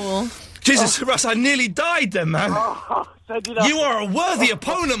all. Jesus, Russ, I nearly died then, man. You are a worthy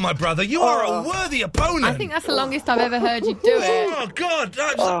opponent, my brother. You are a worthy opponent. I think that's the longest I've ever heard you do it. Oh, God.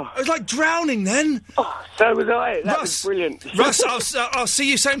 It was like drowning then. So was I. That was brilliant. Russ, I'll see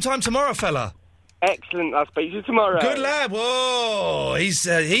you same time tomorrow, fella. Excellent. I'll speak to you tomorrow. Good lad. Whoa.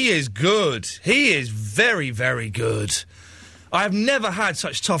 He is good. He is very, very good. I have never had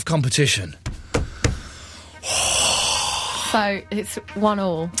such tough competition. So it's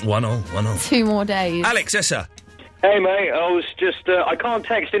 1-1. 1-1. 2 more days. Alex, yes, sir. Hey, mate, I was just... I can't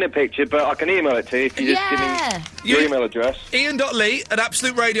text in a picture, but I can email it to you if you just give me your email address.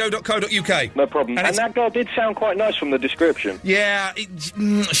 Ian.lee@absoluteradio.co.uk. No problem. And that girl did sound quite nice from the description. Yeah,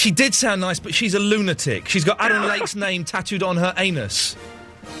 she did sound nice, but she's a lunatic. She's got Adam Lake's name tattooed on her anus.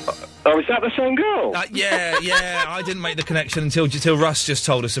 Oh, is that the same girl? Yeah, I didn't make the connection until Russ just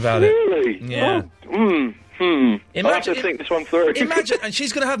told us about it. Really? Yeah. I'll have to think this one through. Imagine, and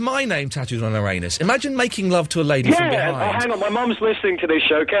she's going to have my name tattooed on her anus. Imagine making love to a lady from behind. Yeah, hang on, my mum's listening to this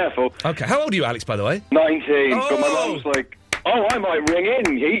show, careful. Okay, how old are you, Alex, by the way? 19, but my mum's like... Oh, I might ring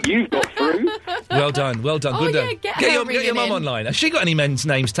in. You've got through. Well done. Oh, Good. yeah, get your mum online. Has she got any men's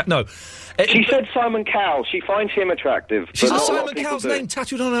names? No. She said Simon Cowell. She finds him attractive. She's but got not a lot Simon of people Cowell's do. name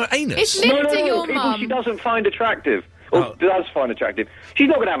tattooed on her anus. It's Linda, no, your people mum. she doesn't find attractive. Or does find attractive. She's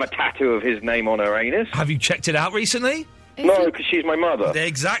not going to have a tattoo of his name on her anus. Have you checked it out recently? No, because she's my mother.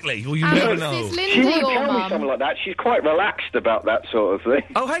 Exactly. Well, you Alex, never know. is Linda She wouldn't your tell me mum? something like that. She's quite relaxed about that sort of thing.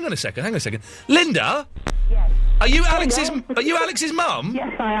 Oh, hang on a second. Linda? Yes. Are you Alex's mum?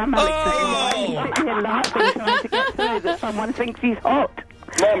 Yes, I am Alex. He's here laughing, trying to get through that someone thinks he's hot.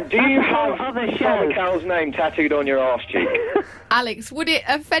 Mum, do you That's a whole have other show. Simon Cowell's name tattooed on your arse cheek? Alex, would it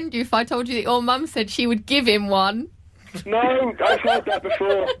offend you if I told you that your mum said she would give him one? No, I've heard that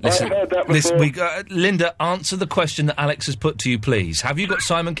before. Linda, answer the question that Alex has put to you, please. Have you got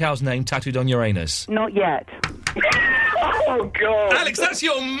Simon Cowell's name tattooed on your anus? Not yet. Oh, God. Alex, that's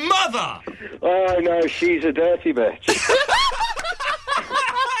your mother! Oh, no, she's a dirty bitch.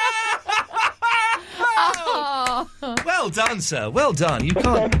 Well done, sir. Well done. You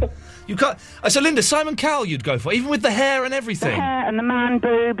can't. So, Linda, Simon Cowell you'd go for, even with the hair and everything. The hair and the man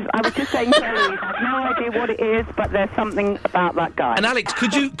boobs. I was just saying, Kelly, I have no idea what it is, but there's something about that guy. And Alex,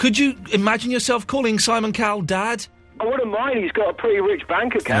 could you imagine yourself calling Simon Cowell Dad? I wouldn't mind. He's got a pretty rich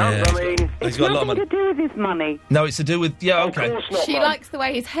bank account. Yeah. I mean, He's got a lot of money. to do with his money. No, it's to do with okay. She likes the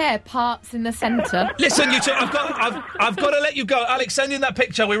way his hair parts in the centre. Listen, you two, I've got to let you go. Alex, send in that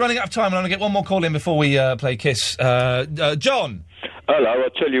picture. We're running out of time, and I'm going to get one more call in before we play Kiss. John. Hello, I'll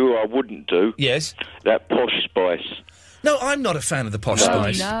tell you who I wouldn't do. Yes? That Posh Spice. No, I'm not a fan of the Posh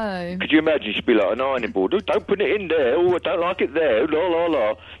Spice. No. Could you imagine she'd be like an ironing board? Oh, don't put it in there. Oh, I don't like it there. La, la,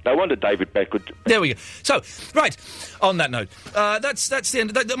 la. No wonder David Beck would... There we go. So, right, on that note, that's the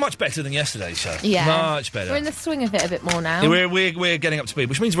end. Much better than yesterday's show. Yeah. Much better. We're in the swing of it a bit more now. We're getting up to speed,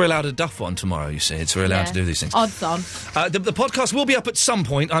 which means we're allowed a duff one tomorrow, you see. So we're allowed to do these things. Odds on. The podcast will be up at some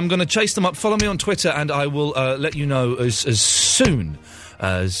point. I'm going to chase them up. Follow me on Twitter, and I will let you know as soon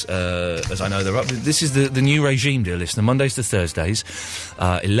as I know they're up. This is the new regime, dear listener. Mondays to Thursdays,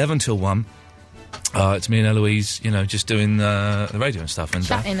 11 till 1. It's me and Eloise, just doing the radio and stuff. And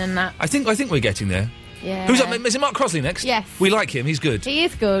Chatting and that. I think we're getting there. Yeah. Who's up? Is it Mark Crosley next? Yes. We like him. He's good. He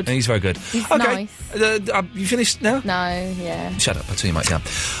is good. And he's very good. He's okay. nice. You finished now? No, yeah. Shut up. I'll tell you, mate.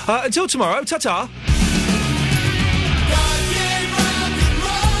 Yeah. Until tomorrow. Ta-ta.